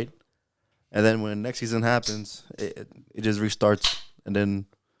 right? And then when the next season happens, it just restarts, and then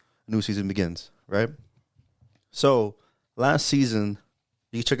a new season begins, right? So last season,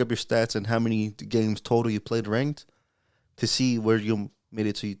 you check up your stats and how many games total you played ranked to see where you made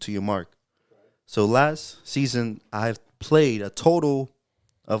it to your mark. So last season, I've played a total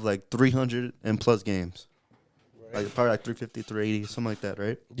of like 300 and plus games, like probably like 350, 380, something like that,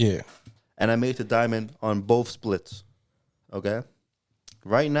 right? Yeah. And I made it to diamond on both splits. Okay?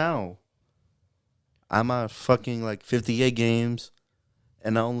 Right now, I'm at fucking like 58 games,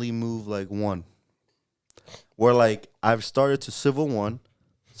 and I only move like one. Where like I've started to silver one.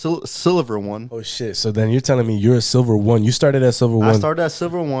 Oh shit! So then you're telling me you're a silver 1. You started at silver 1. I started at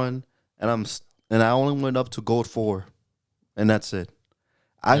silver 1, and I only went up to gold 4, and that's it.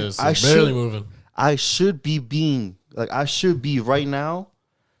 I barely moving. I should be right now,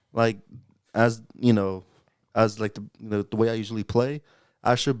 like. As you know, as like the way I usually play,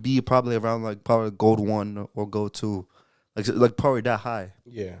 I should be probably around like probably gold 1 or gold 2, like probably that high.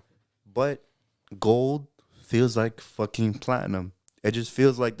 Yeah, but gold feels like fucking platinum. It just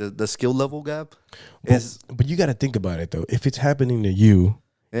feels like the skill level gap is. But you got to think about it though. If it's happening to you,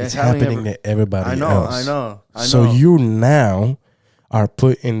 it's happening to everybody else. I know. So you now are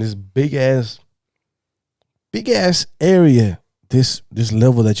put in this big ass area. This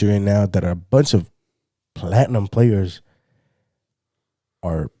level that you're in now, that a bunch of platinum players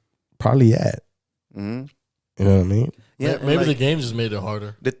are probably at. Mm-hmm. You know what I mean? Yeah, maybe the game just made it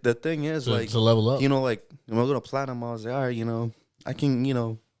harder. The thing is, to level up. You know, like when I go to platinum, I was like, all right, you know, I can, you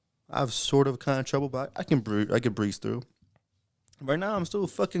know, I have sort of kind of trouble, but I can breeze through. Right now, I'm still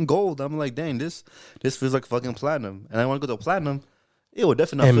fucking gold. I'm like, dang, this feels like fucking platinum, and I want to go to platinum. It will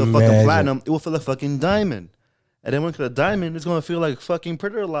definitely not feel fucking platinum. It will feel like fucking diamond. And then when it comes to diamond, it's gonna feel like fucking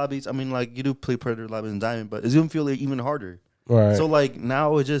Predator lobbies. I mean, like you do play Predator lobbies in diamond, but it's gonna feel like even harder. Right. So like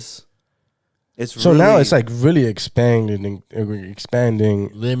now it's so really, now it's like really expanding.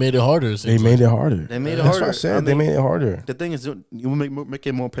 They made it harder. They made it harder. That's what I said. They made it harder. The thing is, you make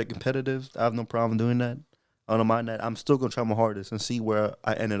it more competitive. I have no problem doing that. I don't mind that. I'm still gonna try my hardest and see where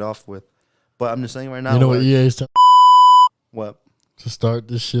I ended off with. But I'm just saying right now. You know what EA is telling? What? To start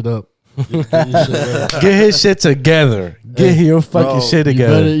this shit up. Get his shit together. Get your fucking shit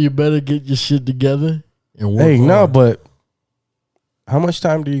together. You better get your shit together and work. Hey, no, but how much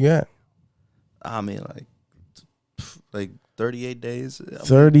time do you got? I mean, like 38 days.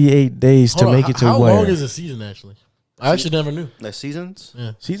 38 days to make it to how where? How long is a season actually? I actually never knew. Like seasons?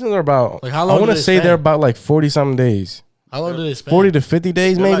 Yeah, seasons are about. Like how long? I want to say they're about like 40 something days. How long do they spend? 40 to 50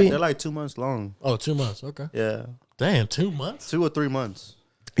 days, maybe. They're like 2 months long. Oh, 2 months. Okay. Yeah. Damn, 2 months. 2 or 3 months.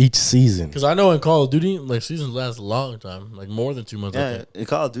 Each season. Because I know in Call of Duty, like seasons last a long time, like more than 2 months. I Yeah, think. in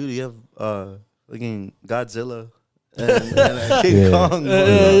Call of Duty, you have fucking Godzilla and King Kong.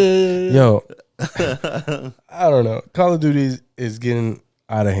 Yo, I don't know. Call of Duty is getting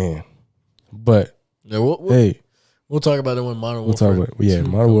out of hand, but Yeah, we'll talk about it when Modern Warfare.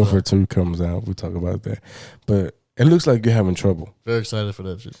 Modern Warfare 2 comes out. We'll talk about that. But it looks like you're having trouble. Very excited for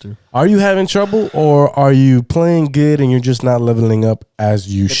that shit too. Are you having trouble, or are you playing good and you're just not leveling up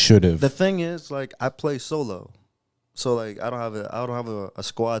as you should have? The thing is, like, I play solo, so like I don't have a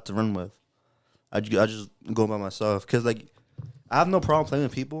squad to run with. I just go by myself because like I have no problem playing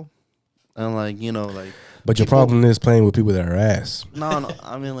with people, and like like. But your problem is playing with people that are ass. No,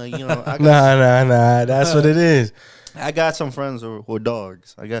 I mean like I got, Nah. That's what it is. I got some friends who are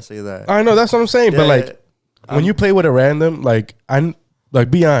dogs. I gotta say that. I know that's what I'm saying. But like when you play with a random,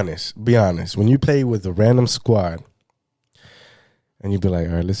 be honest. When you play with a random squad, and you be like,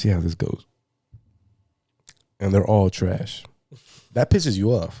 all right, let's see how this goes, and they're all trash, that pisses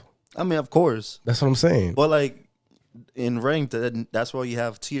you off. I mean, of course. That's what I'm saying. But like in ranked, that's why you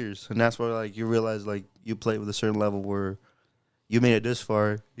have tiers, and that's where like you realize like you play with a certain level where you made it this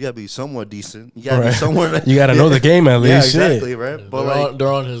far. You gotta be somewhat decent. You gotta be somewhere. You gotta know the game at least. Yeah, exactly, right. Yeah, but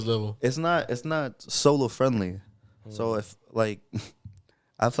they're on his level. It's not solo friendly. So if like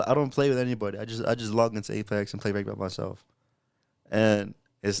I don't play with anybody. I just log into Apex and play right by myself, and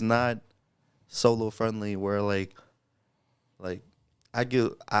it's not solo friendly where like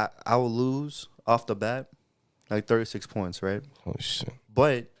I will lose off the bat like 36 points, right? Oh shit!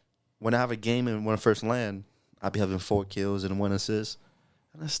 But when I have a game and when I first land, I'll be having 4 kills and 1 assist,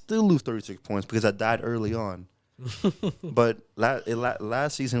 and I still lose 36 points because I died early on. But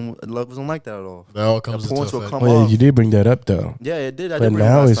last season it wasn't like that at all. That all comes the points will come Well, off. you did bring that up though. Yeah, it did. I But did bring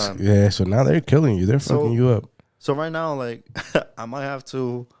now it it's last time. so now they're killing you. They're fucking you up. So right now, like I might have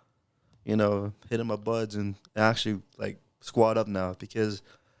to, hit in my buds and actually like squad up now because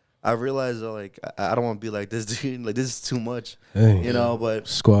I realize that like I don't want to be like this dude. Like this is too much, Hey, But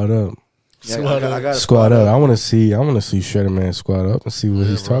squad up. yeah, Squad I gotta Squad up. I want to see Shredder Man squad up and see what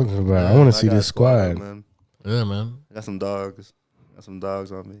he's bro. talking about. Yeah, I want to see gotta this squad squad. up, man. Yeah, man. I got some dogs. On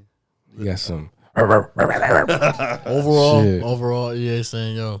me. You got some. Overall, EA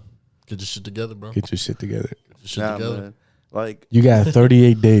saying, "Yo, get your shit together, bro. Get your shit together. Get your shit together." Man. Like You got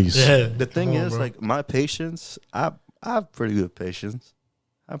 38 days. Yeah. the thing is, bro. like my patience, I have pretty good patience.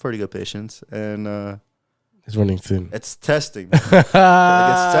 And It's running thin. it's testing.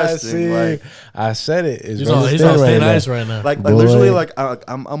 testing, See, like- I said it. It's He's running on thin thin right ice now. right now. Like Boy. literally, like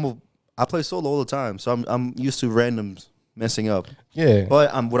I play solo all the time, so I'm used to randoms messing up. Yeah.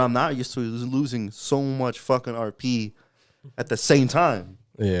 But what I'm not used to is losing so much fucking RP at the same time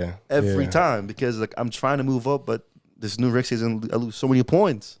Yeah. every yeah. time because like I'm trying to move up, but this new Rick season I lose so many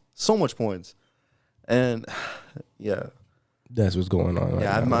points, so much points, and yeah, That's what's going on. Right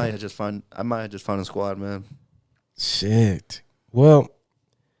I now. might have just found a squad, man. Shit. Well,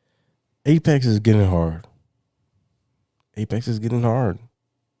 Apex is getting hard.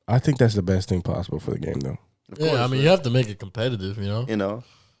 I think that's the best thing possible for the game, though. Of Yeah, course, I mean, man. you have to make it competitive, you know. You know,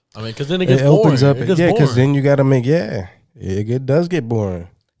 I mean, because then it gets It boring. opens up. It gets Yeah, because boring. then you got to make. Yeah, it does get boring.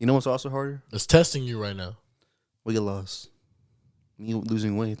 you know what's also harder? It's testing you right now. We get lost. You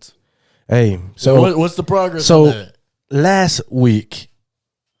losing weight. Hey, So so what's the progress so- on that? last week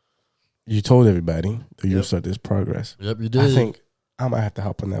you told everybody that you'll Yep. start this progress. Yep, you did. I think I might have to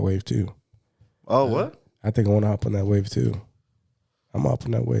hop on that wave too. Oh, Yeah. what? I think I want to hop on that wave too. I'm up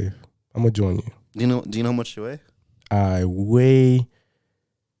on that wave. I'm gonna join you. Do you know how much you weigh? I weigh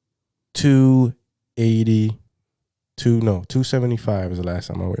 275 is the last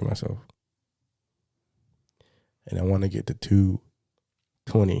time I weighed myself. And I want to get to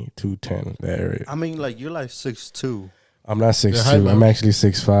 220, 210, that area. I mean, like you're like 6'2". I'm not 6'2". height, I'm man. actually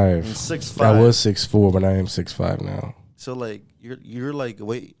 6'5". 6'5". I was 6'4", but I am 6'5" now. So like you're like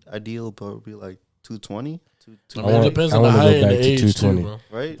weight ideal probably like 220, I mean, it depends I on the wanna go height and back the to age too, 220. bro.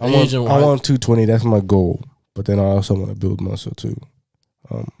 right? I Age and height. want 220. That's my goal. But then I also want to build muscle too.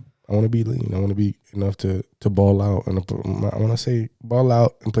 I want to be lean. I want to be enough to ball out. And I want to say ball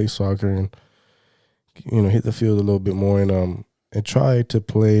out and play soccer and hit the field a little bit more and try to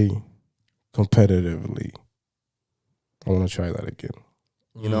play competitively. I want to try that again.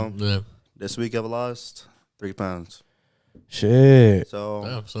 You know? Yeah. This week I've lost 3 pounds. Shit. So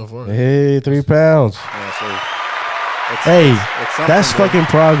Yeah, so far. Hey, 3 pounds. yeah, so Hey, it's something, that's bro. fucking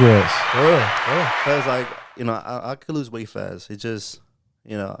progress. Yeah. Cause like I could lose weight fast. It just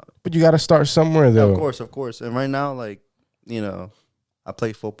But you got to start somewhere yeah, though. of course. And right now like I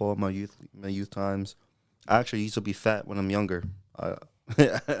played football in my youth times. I actually used to be fat when I'm younger.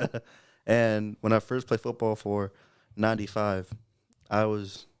 And when I first played football for 95, I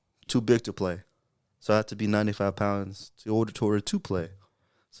was too big to play. So I had to be 95 pounds in order to play.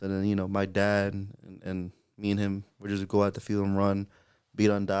 So then, my dad and me and him would just go out the field and run, beat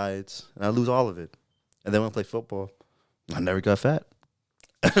on diets, and I lose all of it. And then when I played football, I never got fat.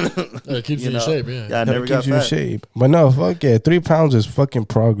 It keeps you in shape, yeah. Yeah, I never got fat. Keeps you in shape. But no, fuck yeah, 3 pounds is fucking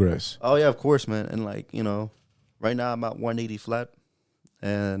progress. Oh yeah, of course, man. And right now I'm at 180 flat,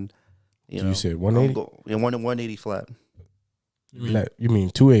 and you said 180. 180 flat. You mean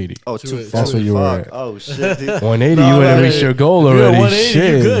 280? Oh, 280. That's what you were at. Oh shit, dude. 180, you would have reached your goal already. 180,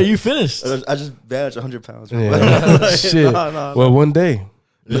 shit. you good. You finished. I just vanished 100 pounds. Yeah. Shit. No. Well, one day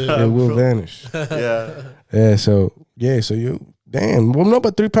Yeah, it will vanish. Yeah. Yeah. So you damn. Well, no,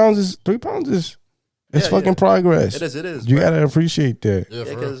 but 3 pounds is it's fucking progress. It is. You gotta appreciate that. Yeah,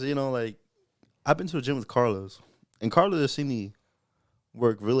 because I've been to the gym with Carlos, and Carlos has seen me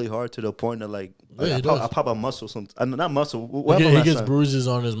work really hard to the point that I pop a muscle, not muscle. He gets bruises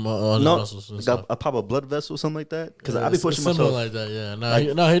on his muscles. And stuff. I pop a blood vessel, something like that. Because I be pushing something myself like that.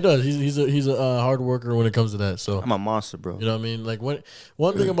 Yeah, he does. He's a hard worker when it comes to that. So I'm a monster, bro. You know what I mean? Like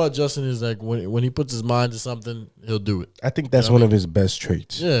one thing about Justin is when he puts his mind to something, he'll do it. I think that's one of his best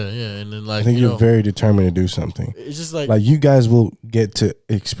traits. Yeah, and then I think you're very determined to do something. It's just like you guys will get to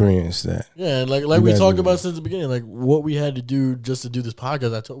experience that. Yeah, and like we talked about since the beginning, like what we had to do just to do this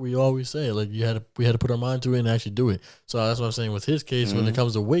podcast. That's what we always say. Like we had to put our mind to it and actually do it. So that's what I'm saying with his case. When it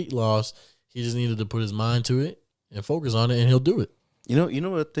comes to weight loss, he just needed to put his mind to it and focus on it, and he'll do it. You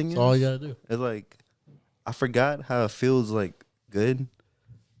know what the thing is? All you gotta do. It's I forgot how it feels good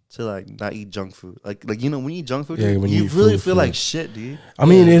to not eat junk food. Like when you eat junk food, you really feel like shit, dude. I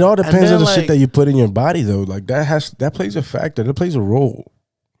mean, it all depends on the shit that you put in your body, though. Like that plays a factor. That plays a role.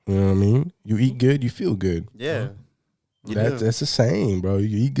 You know what I mean? You eat good, you feel good. Yeah. That's the same, bro.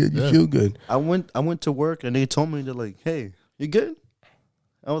 You eat good, you feel good. I went to work and they told me, they're like, "Hey, you good?"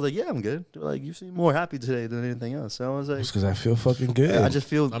 I was like, "Yeah, I'm good." They're like, "You seem more happy today than anything else." So I was like, "It's because I feel fucking good." I just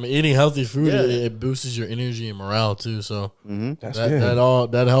feel. I mean, eating healthy food it boosts your energy and morale too. So that's good. That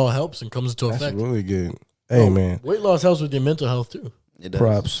all helps and comes into effect. That's really good. Hey, man, weight loss helps with your mental health too. It does.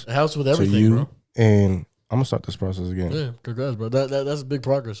 Props. It helps with everything, bro. And I'm gonna start this process again. Yeah, congrats, bro. That's big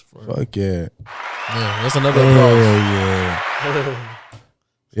progress. Fuck yeah. Yeah, that's another applause. Yeah.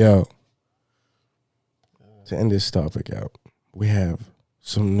 Yo, to end this topic out, we have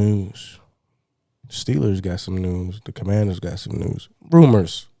some news. Steelers got some news. The Commanders got some news.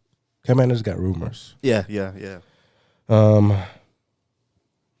 Rumors. Commanders got rumors. Yeah.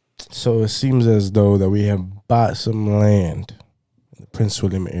 So it seems as though that we have bought some land in the Prince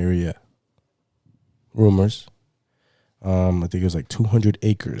William area. Rumors. I think it was 200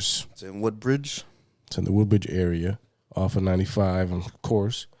 acres. It's in Woodbridge. It's in the Woodbridge area, off of 95, of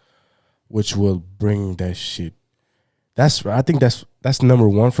course, which will bring that shit. I think that's number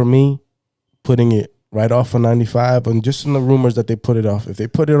one for me, putting it right off of 95, and just in the rumors that they put it off. If they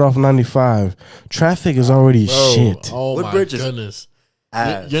put it off 95, traffic is already shit. Oh Woodbridge my goodness.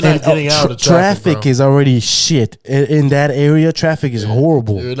 You're not getting out of traffic. Traffic is already shit. In that area, traffic is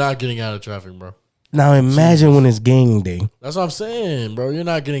horrible. You're not getting out of traffic, bro. Now imagine when it's game day. That's what I'm saying, bro. You're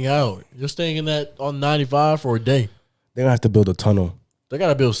not getting out. You're staying in that on 95 for a day. They're gonna have to build a tunnel. They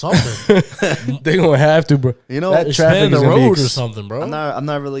gotta build something. They're gonna have to, bro. That expand the road or something, bro. I'm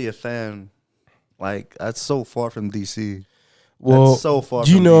not really a fan. That's so far from DC. Well, that's so far.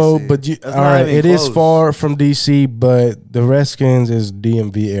 You from know, DC. but all right, it is far from DC, but the Redskins is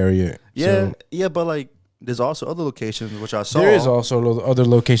DMV area. Yeah, so. But there's also other locations which I saw. There is also other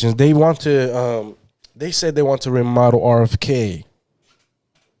locations. They want to. They said they want to remodel RFK.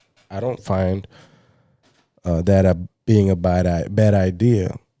 I don't find that being a bad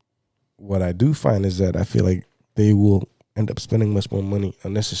idea. What I do find is that I feel like they will end up spending much more money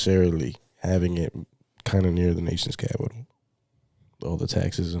unnecessarily having it kind of near the nation's capital. All the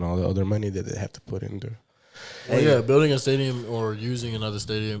taxes and all the other money that they have to put in there. Well, building a stadium or using another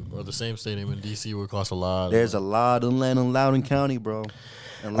stadium or the same stadium in DC would cost a lot. There's a lot of land in Loudoun County, bro.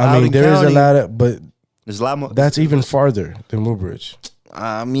 I mean, there is a lot of, but there's a lot more. That's even farther than Woodbridge.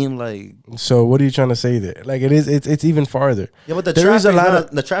 I mean, So what are you trying to say there? It's even farther. Yeah, but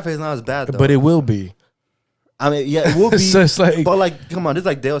the traffic is not as bad, though. But it will be. I mean, yeah, it will be. So it's but come on,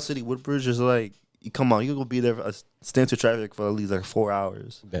 it's Dale City, Woodbridge is come on, you will be there stand to traffic for at least 4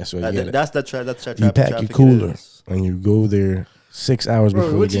 hours. That's what that's the traffic. You pack your cooler and you go there. 6 hours before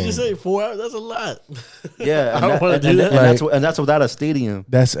the What game. did you say? 4 hours? That's a lot. Yeah, I don't want to do that. and that's without a stadium.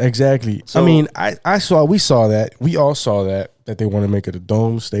 That's exactly. So, I mean, we saw that. We all saw that they want to make it a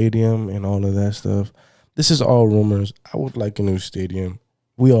dome stadium and all of that stuff. This is all rumors. I would like a new stadium.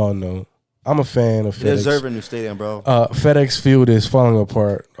 We all know. I'm a fan of FedEx. They deserve a new stadium, bro. FedEx Field is falling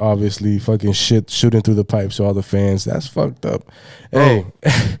apart. Obviously, fucking shit shooting through the pipes to all the fans. That's fucked up. Hey,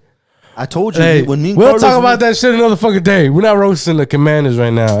 I told you hey, when me and we'll Carlos talk about that shit another fucking day. We're not roasting the Commanders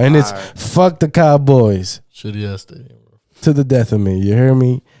right now, and it's fuck the Cowboys Shitty ass stadium, bro. to the death of me. You hear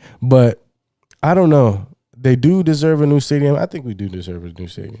me? But I don't know. They do deserve a new stadium. I think we do deserve a new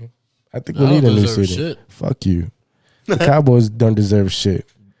stadium. I think we need a new stadium. Shit. Fuck you. The Cowboys don't deserve shit.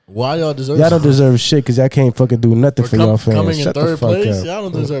 Why y'all deserve? Y'all don't deserve shit because y'all can't fucking do nothing for y'all fans. Coming Shut in the third fuck place, up. y'all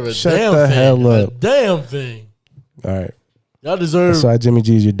don't deserve a Shut damn the thing. hell up. A damn thing. All right. Y'all deserve. That's why Jimmy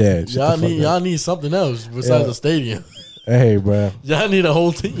G's your dad. Shut Y'all need something else besides a stadium. Hey, bro. Y'all need a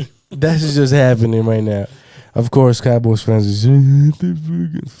whole team. That's just happening right now. Of course, Cowboys fans is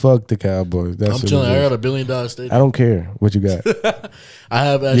fuck the Cowboys. That's I'm chilling. I got $1 billion stadium. I don't care what you got. I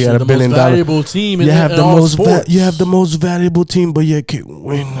have actually got the $1 most billion valuable team in you have the all most sports. you have the most valuable team, but you can't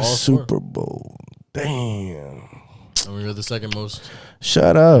win the All Super Bowl. Damn. And we are the second most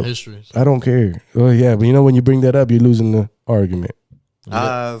Shut up. in history. I don't care. Oh yeah, but you know when you bring that up, you're losing the argument.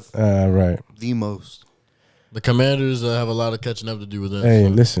 I have Right. the most. The Commanders have a lot of catching up to do with them. Hey, so,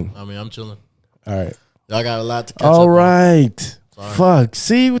 listen. I mean, I'm chilling. All right. Y'all got a lot to catch up All on. right. Sorry. Fuck.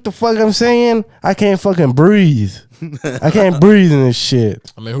 See what the fuck I'm saying? I can't fucking breathe. I can't breathe in this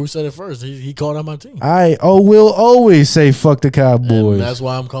shit. I mean, who said it first? He called out my team. Will always say fuck the Cowboys. And that's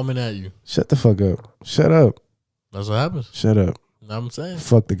why I'm coming at you. Shut the fuck up. Shut up. That's what happens. Shut up. You know what I'm saying?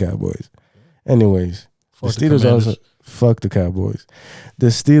 Fuck the Cowboys. Anyways, Fuck the Steelers also fuck the Cowboys. The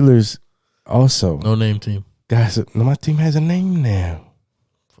Steelers also. No name team. Guys, my team has a name now.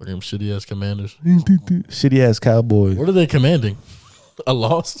 Fucking shitty ass Commanders. Shitty ass Cowboys. What are they commanding? A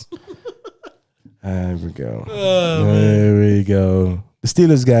loss? There we go. Oh, There we go. The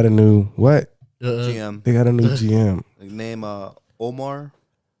Steelers got a new what? GM. They got a new GM. Name Omar.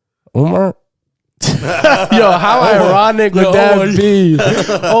 Omar? Yo, how ironic would that be?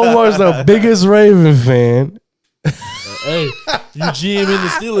 Omar's the biggest Raven fan. Hey, you GM in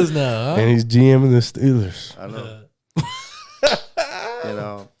the Steelers now, huh? And he's GMing the Steelers. I know. You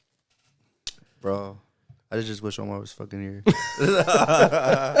know, bro. I just wish Omar was fucking here.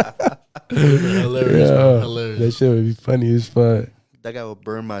 Hilarious, bro. Hilarious. That shit would be funny as fuck. That guy will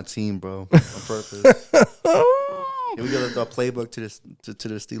burn my team, bro, on purpose. Can we get a playbook to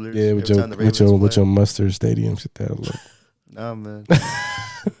the Steelers? Yeah, with your mustard stadium shit there. Look. Nah, man.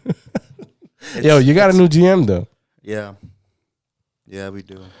 Yo, you got a new GM though. Yeah. Yeah, we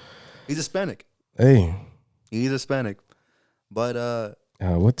do. He's Hispanic. Hey. He's Hispanic. But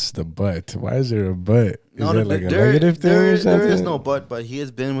what's the but? Why is there a but? Is no, there like a negative thing or something? there is no but he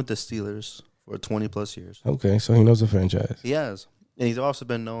has been with the Steelers for 20 plus years. Okay, so he knows the franchise. He has. And he's also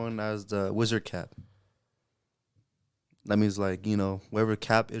been known as the Wizard Cap. That means, like, you know, wherever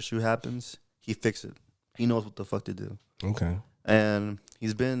cap issue happens, he fixes it. He knows what the fuck to do. Okay. And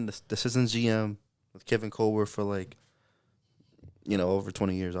he's been the assistant GM with Kevin Colbert for, like, you know, over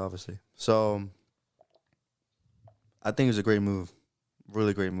 20 years, obviously. So I think it's a great move.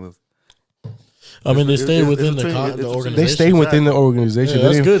 Really great move. I mean, they stay within the organization. They stay within the organization. Yeah,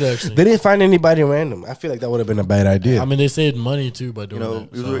 that's good, actually. They didn't find anybody random. I feel like that would have been a bad idea. I mean, they saved money, too, by doing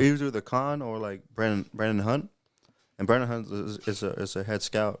that. You know, either Khan or, like, Brandon Hunt. And Brandon Hunt is a head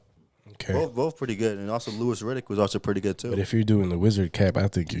scout. Okay. Both pretty good. And also Louis Riddick was also pretty good, too. But if you're doing the Wizard Cap, I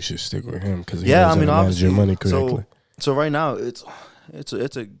think you should stick with him because he knows how to manage your money correctly. So right now, it's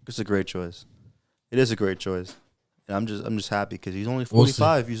a great choice. It is a great choice. And I'm just happy because he's only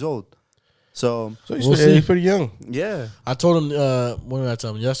 45 years old. So he's pretty young. Yeah. I told him, when did I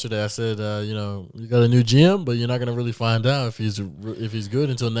tell him? Yesterday, I said, you know, you got a new GM, but you're not going to really find out if he's good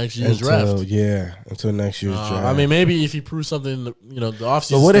until next year's draft. Yeah, until next year's draft. I mean, maybe if he proves something, you know, the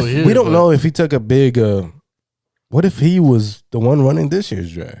offseason. But what if here, we don't know if he took a big? What if he was the one running this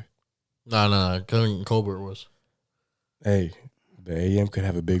year's draft? No. Kevin Colbert was. Hey, the AM could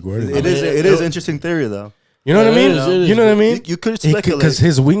have a big word. It is an interesting theory, though. You know what I mean? You know what I mean? You could speculate. Because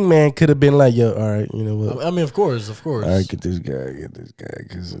his wingman could have been like, yo, all right, you know what? I mean, of course. All right, get this guy.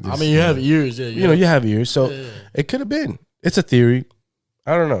 I mean, you have ears. Yeah, you have ears. So it could have been. It's a theory.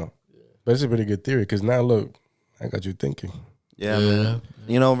 I don't know. But it's a pretty good theory because now, look, I got you thinking. Yeah, man.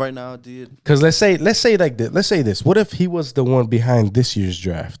 You know, right now, dude. Because let's say like this. Let's say this. What if he was the one behind this year's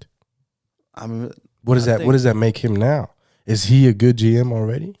draft? I mean, what does that make him now? Is he a good GM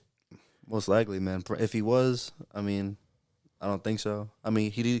already? Most likely, man. If he was, I mean, I don't think so. I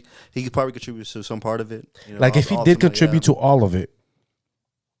mean, he could probably contribute to some part of it. You know, Like if he did contribute to all of it.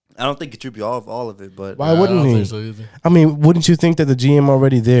 I don't think contribute all of it, but why wouldn't he? So I mean, wouldn't you think that the GM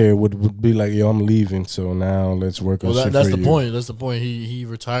already there would be like, yo, I'm leaving, so now let's work on shit that's for the you. point. That's the point. He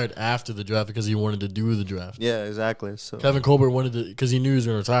retired after the draft because he wanted to do the draft. Yeah, exactly. So Kevin Colbert wanted to because he knew he was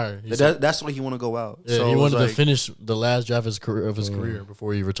going to retire. That's why he want to go out. Yeah, so he wanted to finish the last draft of his career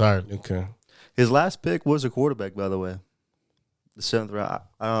before he retired. Okay. His last pick was a quarterback, by the way. The 7th round.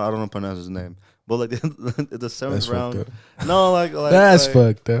 I don't know how to pronounce his name. But like the 7th round. No, like that's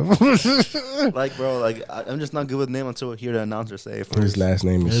fucked up. Like, bro, like I'm just not good with name until I hear the announcer say it first. His last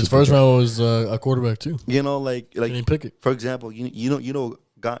name is. His first round was a quarterback too. You know, like didn't pick it. For example, you know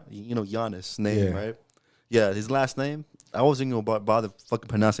Giannis' name, right? Yeah, his last name. I wasn't gonna bother fucking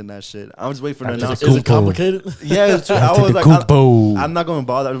pronouncing that shit. I was waiting for the announcer. Is it complicated? Yeah, I was like, I'm not gonna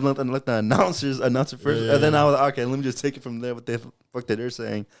bother. I was gonna let the announcer first, and then I was like, okay, let me just take it from there. What the fuck that they're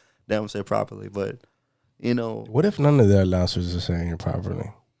saying, they don't say it properly. But you know, what if none of the announcers are saying it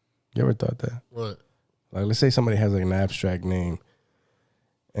properly? You ever thought that? What? Like, let's say somebody has like an abstract name,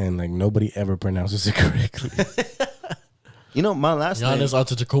 and like nobody ever pronounces it correctly. You know, my last name. Giannis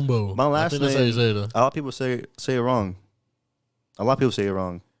Antetokounmpo. My last name. That's how you say it. A lot of people say it wrong. A lot of people say it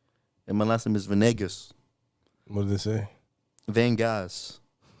wrong. And my last name is Venegas. What did they say? Van Gas.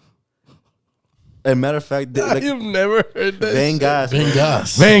 As a matter of fact, like, you've never heard that. Van Gas. Van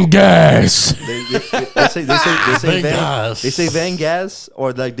Gas. Van Gas. They say Van Gas,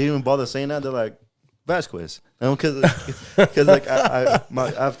 or like they didn't even bother saying that. They're like Vasquez, because like I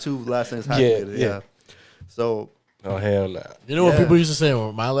have 2 last names. Yeah. So. Oh hell no. You know what people used to say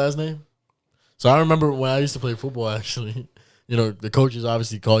with my last name? So I remember when I used to play football. Actually, you know the coaches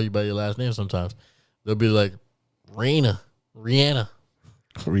obviously call you by your last name. Sometimes they'll be like Rihanna.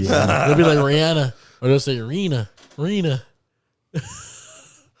 They'll be like Rihanna, or they'll say Rena. When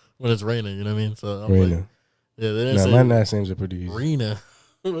it's raining, you know what I mean? So I'm Rena. like, yeah, they didn't say my last names are pretty easy. Rena.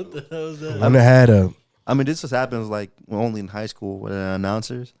 What the hell is that? I never had a. I mean, this just happens like only in high school with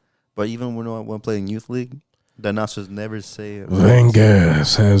announcers, but even when I playing youth league, the announcers never say it. Van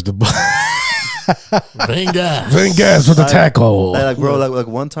Gas has the ball. Van Gas. Van Gas with the tackle. Like bro, like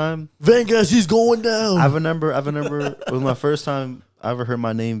one time, Van Gas, he's going down. I remember it was my first time I ever heard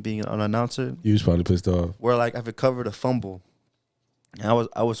my name being an announcer. You was probably pissed off. Where like I recovered a fumble. And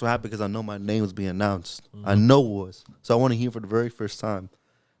I was so happy because I know my name was being announced. Mm-hmm. I know it was. So I want to hear it for the very first time.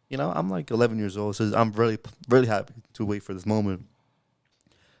 You know, I'm like 11 years old, so I'm really, really happy to wait for this moment.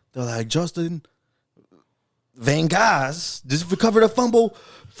 They're like, Justin Van Gas just recovered a fumble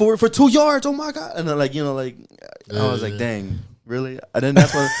for 2 yards. Oh my God. And then like, you know, like I was like, dang, really? And then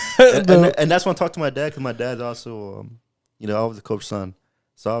that's when and that's when I talked to my dad, because my dad's also you know, I was the coach's son.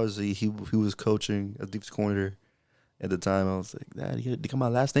 So obviously he was coaching as deep corner at the time. I was like, Dad, you got my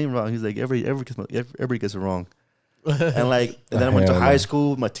last name wrong. He's like, everybody gets it wrong. And like, and then I went to high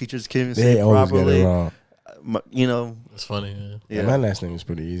school. My teachers came and said it properly. Get it wrong. You know, that's funny. Yeah, my last name is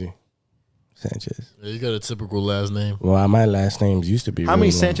pretty easy. Sanchez. Yeah, you got a typical last name. Well, my last names used to be. How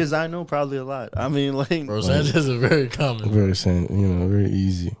many Sanchez I know? Probably a lot. I mean, like, bro, Sanchez is very common. Very very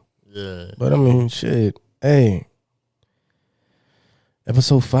easy. Yeah. But I mean, shit. Hey,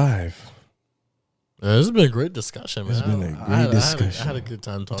 episode 5. Yeah, this has been a great discussion, man. It's been a great discussion. I had a good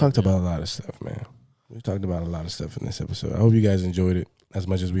time talking. We talked about a lot of stuff, man. We talked about a lot of stuff in this episode. I hope you guys enjoyed it as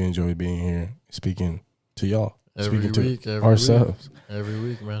much as we enjoyed being here, speaking to y'all, speaking to ourselves. Every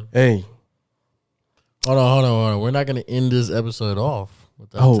week, man. Hey. Hold on. We're not going to end this episode off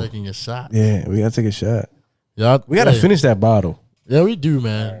without taking a shot. Yeah, we got to take a shot. Y'all, we got to finish that bottle. Yeah, we do,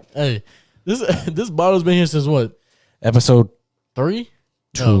 man. Right. Hey, this bottle's been here since what? Episode 3?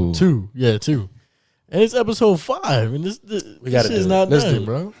 2. No, 2. Yeah, 2. And it's episode 5. And this shit's not done,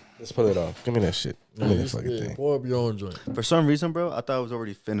 bro. Let's pull it off. Give me that shit. Give me that fucking thing. Pour up your own joint. For some reason, bro, I thought it was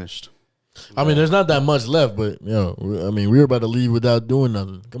already finished. I mean, there's not that much left, but, I mean, we were about to leave without doing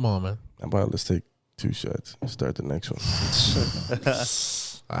nothing. Come on, man. How about let's take 2 shots and start the next one?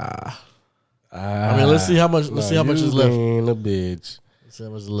 I mean, let's see how much. Let's see how much is left. A bitch. Let's see how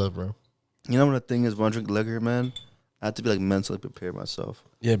much is left, bro. You know what the thing is? When I drink liquor, man, I have to be like mentally prepared myself.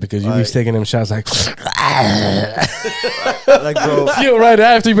 Yeah, because you be taking them shots like, like bro. You right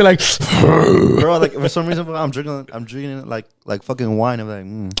after you be like, bro. Like for some reason, bro, I'm drinking it like fucking wine. I'm like,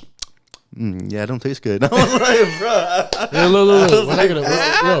 yeah, it don't taste good. I was like, bro. Yeah, look.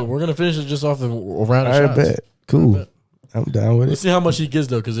 We're gonna finish it just off the round of shots. I bet. Cool. I'm down with it. Let's see how much he gets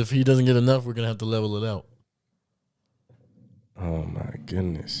though, because if he doesn't get enough, we're gonna have to level it out. Oh my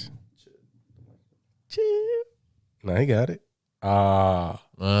goodness. Chill. No, he got it.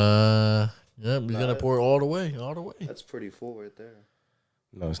 Yeah, we're gonna pour it all the way. That's pretty full right there.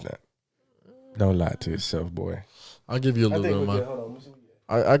 No, it's not. Don't lie to yourself, boy. I'll give you a little bit of mine. Hold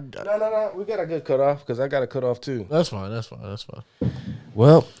on. No. We got a good cutoff because I got a cutoff too. That's fine.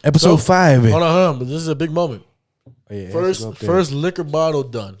 Well, episode 5. Hold on. But this is a big moment. Oh, yeah, First liquor bottle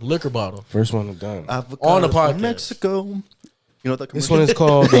done. First one done. On the podcast. Mexico. You know what that This one is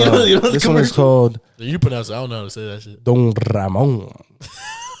called. This one is called. You pronounce it. I don't know how to say that shit. Don Ramon.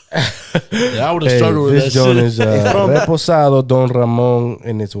 Yeah, I would have struggled with that this joint shit. is Reposado Don Ramon,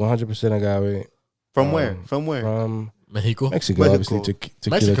 and it's 100% agave. From where? From Mexico. Mexico. Obviously,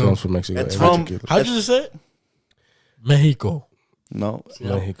 tequila comes from Mexico. It's from. How'd you just say it? Mexico. No.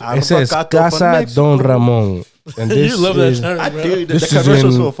 Mexico. It says Casa Don Ramon. And this You love that is term, I bro. did. This The is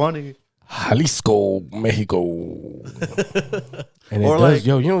commercial's in- so funny. Jalisco, Mexico. And it Or does, like-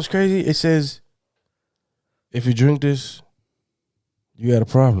 you know what's crazy? It says, if you drink this, you got a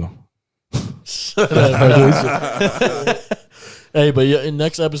problem. Hey, but in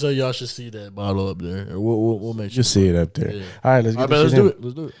next episode, y'all should see that bottle up there. We'll make sure. Just see it up there. Yeah. All right, let's get Let's this do shit it.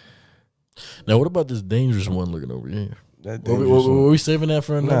 Let's do it. Now, what about this dangerous one looking over here? That Were dangerous one. we saving that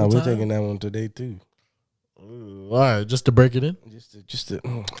for another Nah, we're time? taking that one today too. All right, just to break it in. Just to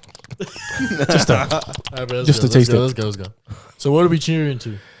All right, but Just to taste it. Let's go. So, what are we cheering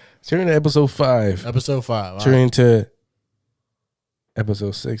to? cheering to episode 5. Episode 5. All right. Cheering to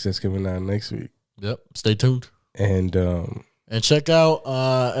episode 6 that's coming out next week. Yep. Stay tuned. And check out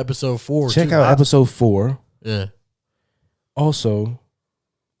episode 4. check too. out episode 4. Yeah. Also,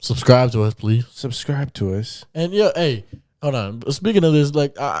 Subscribe to us, please. subscribe to us. And yeah, hey, hold on. Speaking of this,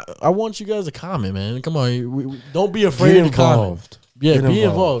 like I want you guys to comment, man. Come on, we don't be afraid Get to comment. involved. Yeah, Get be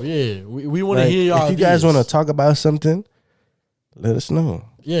involved. involved. Yeah, we want to Like, hear y'all. if you guys ideas. want to talk about something, let us know.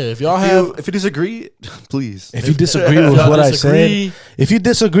 Yeah, if y'all have, If you disagree, please. If you disagree with y'all what I disagree, said, if you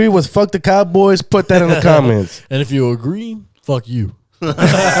disagree with fuck the Cowboys, put that in the comments. and if you agree, fuck you.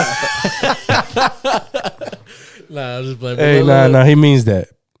 Nah, I'm just playing. Hey, nah, he means that.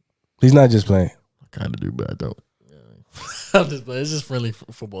 He's not just playing. I kind of do, but I don't. I'm just playing. It's just friendly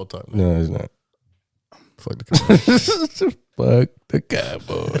football talk. Man. No, it's not. Fuck the Cowboys. Fuck the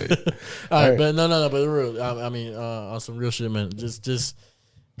Cowboys. All right, but no, but real. I mean, on some real shit, man. Just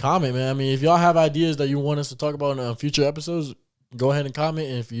comment, man. I mean, if y'all have ideas that you want us to talk about in future episodes, go ahead and comment.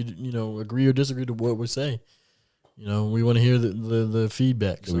 And if you agree or disagree to what we're saying, we want to hear the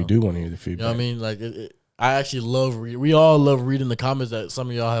feedback. So. We do want to hear the feedback. You know what I mean? Like, I actually love we all love reading the comments that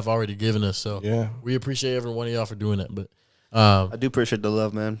some of y'all have already given us. So Yeah, we appreciate every one of y'all for doing that. But I do appreciate the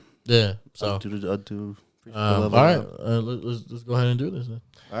love, man. yeah, so I do appreciate the all love. right, let's go ahead and do this then.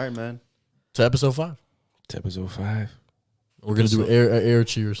 All right, man. To episode 5. it's episode 5. We're gonna do air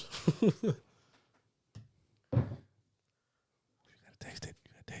cheers. You gotta taste it.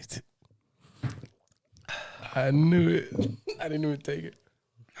 You gotta taste it. I knew it. I didn't even take it.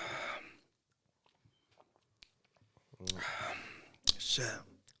 Shit.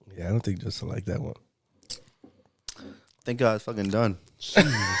 Yeah, I don't think Justin like that one. Thank God it's fucking done.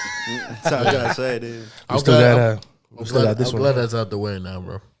 That's all I gotta say, dude. We still got this I'm one. glad that's out the way now,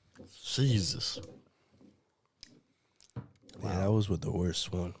 bro. Jesus, Yeah, that was with the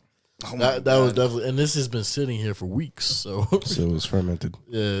worst one. Oh my that was God. definitely, and this has been sitting here for weeks, so So it was fermented.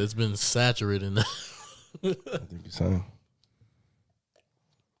 yeah, it's been saturated. In that. I think it's time.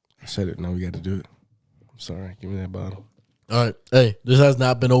 I said it. Now we got to do it. I'm sorry. Give me that bottle. All right, hey, this has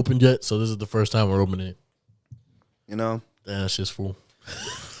not been opened yet, so this is the first time we're opening it. Damn, That's just full.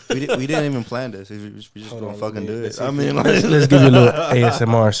 we didn't even plan this. We just Hold gonna on, fucking do let's it. I mean, Let's give you a little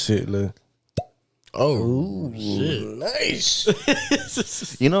ASMR shit, look. Oh shit! Nice.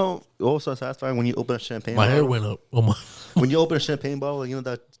 also satisfying when you open a champagne. My hair bottle. went up. Oh my! When you open a champagne bottle,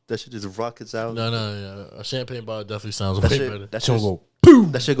 that shit just rockets out. No, yeah. A champagne bottle definitely sounds that way shit, better. that So shit, go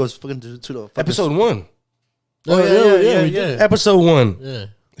boom. that shit goes fucking to the fucking Episode 1. Oh, yeah, we yeah. did. Episode 1. Yeah.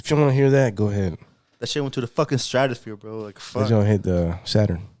 If you want to hear that, go ahead. That shit went to the fucking stratosphere, bro. Like fuck. We're gonna hit the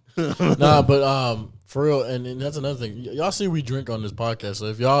Saturn. Nah, but for real, and that's another thing. Y'all see we drink on this podcast, so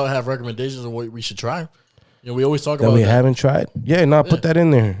if y'all have recommendations of what we should try, we always talk That about we that. haven't tried. Yeah, no, put Yeah. that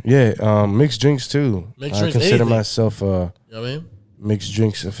in there. Yeah, mixed drinks too. Mixed I drinks, consider anything. myself a You know what I mean? mixed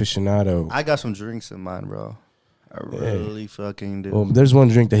drinks aficionado. I got some drinks in mind, bro. I really fucking do. Well, there's one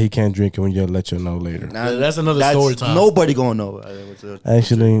drink that he can't drink, and we'll let you know later. Nah, Yeah, that's another story time. Nobody gonna know.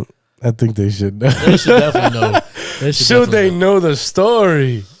 Actually, I think they should know. They should definitely know. They should Should they definitely know the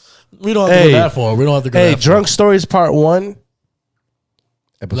story? We don't have to Hey. go that far. We don't have to go Hey, that Drunk Stories Part 1.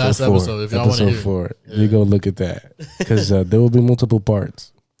 Last 4. episode, if y'all wanna Episode hear it. 4. Yeah. You go look at that. Because there will be multiple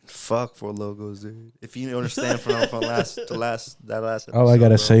parts. fuck for logos, dude. If you understand from last episode, All I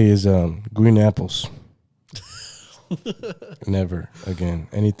gotta bro. say is green apples. Never again.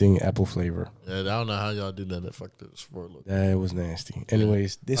 Anything apple flavor. Yeah, I don't know how y'all did that. Fuck this for a look. That was nasty.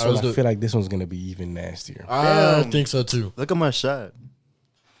 Anyways, this All right, one I feel like this one's gonna be even nastier. I Damn. think so too. Look at my shot.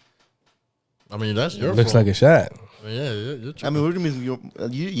 I mean, that's your Looks fault. like a shot. I mean, yeah, you're I mean, what do you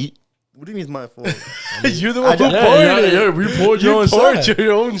mean? What do you mean it's my fault? You're the one who poured it. Yeah, we poured your You own poured shot.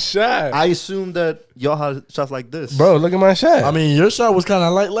 your own shot. I assumed that y'all had shots like this, Bro, look at my shot. I mean, your shot was kind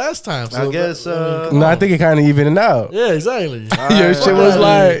of light last time. So I guess, come no, I on. think it kind of evened it out. Yeah, exactly. Your shit was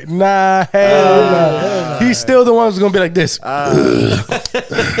like, nah, hell nah. He's still the one who's gonna be like this.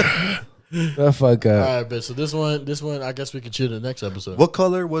 The fuck All up. right, but so this one, I guess we can cheer the next episode. what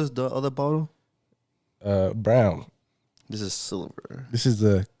color was the other bottle? Brown. This is silver. This is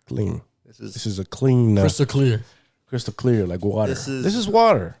the clean. This is This is a clean, Crystal clear. crystal clear, like water. This This is- is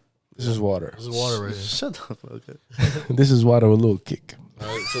water. This is water. This is water right here. shut the fuck up. This is water with a little kick. All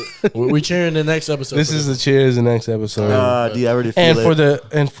right, so we cheering the next episode. This for is the cheers the next episode. Do you already feel and it?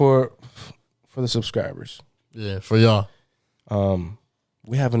 for the subscribers. yeah for y'all.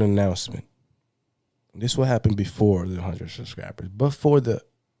 We have an announcement. This will happen before the 100 subscribers. But for the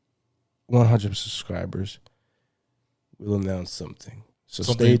 100 subscribers, we'll announce something. So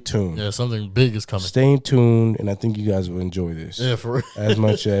stay tuned. Yeah, something big is coming. Stay tuned, and I think you guys will enjoy this Yeah, for real. as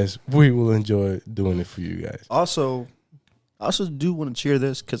much as we will enjoy doing it for you guys. Also, I also do want to cheer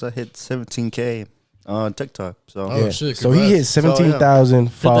this because I hit 17K on TikTok. So Oh, shit, So he hit congrats.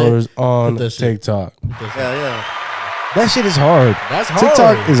 17,000 followers on that shit. TikTok. yeah. That shit is hard. That's hard.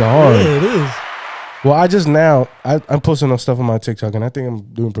 TikTok is hard. Yeah, it is. Well, I'm posting on stuff on my TikTok, and I think I'm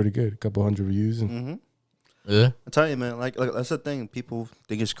doing pretty good. A couple hundred views. And Mm-hmm. Yeah. I tell you, man, like that's the thing. People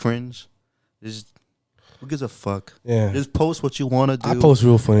think it's cringe. Just who gives a fuck? yeah, Just post what you want to do. I post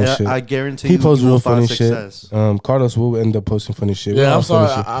real funny and shit. I guarantee He you, posts you will real find funny shit. success. Carlos will end up posting funny shit. Yeah, All I'm funny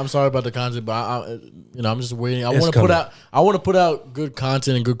sorry. shit. I'm sorry about the content, but I'm just waiting. I It's want to put coming. out. I want to put out good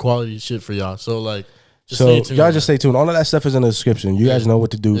content and good quality shit for y'all. So like, just So stay tuned. y'all just stay tuned. All of that stuff is in the description. You guys Yeah. know what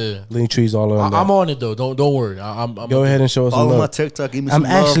to do. Yeah. Link trees all around. I'm on it though. Don't worry. I'm Go ahead and show us some Follow my love. TikTok. Give me I'm some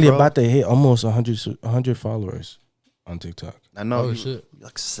love, actually bro. about to hit almost 100 followers on TikTok. I know. Oh you- shit. you're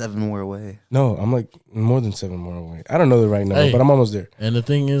like 7 more away. No, I'm like more than 7 more away. I don't know the right number, Hey. but I'm almost there. And the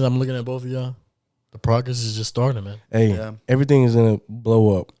thing is, I'm looking at both of y'all. The progress is just starting, man. Hey, Yeah. everything is gonna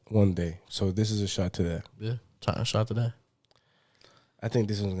blow up one day. So this is a shot to that. Yeah. Shot to that. I think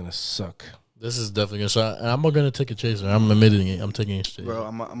this one's gonna suck. This is definitely a shot. And I'm gonna take a chaser. I'm admitting it. I'm taking a chaser. Bro,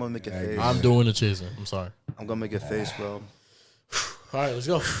 I'm gonna make a face. I'm doing a chaser. I'm sorry. I'm gonna make a face, bro. All right, let's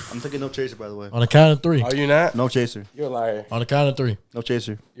go. I'm taking no chaser, by the way. On the count of 3. Are you not? No chaser. You're a liar. On the count of 3. No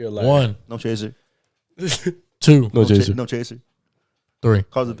chaser. You're a liar. 1, No chaser. 2, No chaser. No chaser. 3.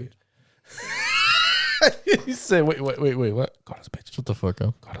 Call the bitch. He said, wait, what? Carlos, bitch. Shut the fuck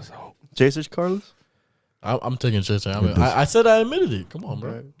up. Carlos, hoe. Chasers, Carlos? I'm taking chaser. I mean, Good I said I admitted it. Come on,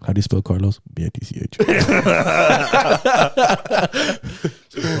 bro. Right. How do you spell Carlos? B-I-T-C-H.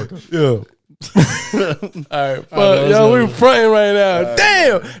 Yo. All right, fuck. let's Yo, go. we fronting right now.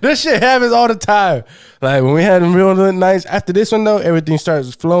 Damn, this shit happens all the time. Like when we had them real nights. After this one though, everything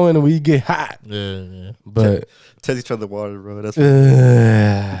starts flowing and we get hot. Yeah. But Test each other water, bro. That's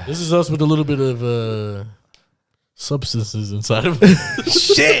This is us with a little bit of substances inside of it.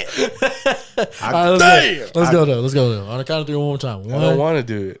 shit. All right, let's go though. Let's go though. On the count of 3, one more time. I don't 1, want to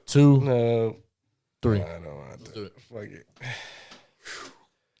do it. 2, No, 3. I don't want to do it. Fuck it.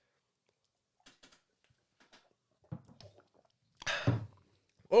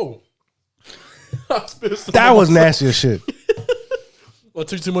 Whoa. That was nasty as shit. I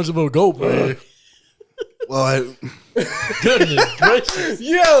took too much of a goat, man. well, Goodness gracious.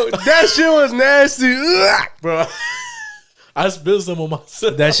 Yo, that shit was nasty. Ugh. Bro. I spilled some on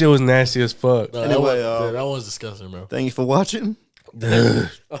myself. That shit was nasty as fuck. No, Anyway, that one's disgusting, bro. thank you for watching.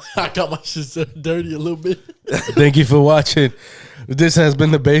 I got my shit so dirty a little bit. Thank you for watching. This has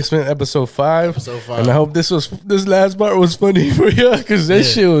been The Basement, episode 5. Episode 5. And I hope this last part was funny for you because that Yeah.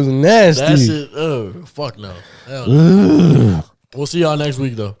 shit was nasty. That shit, fuck no. Hell no. Ugh. We'll see y'all next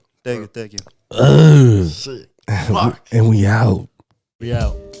week, though. Thank you. Ugh. Shit. Fuck. And we out. We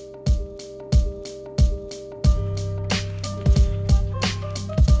out.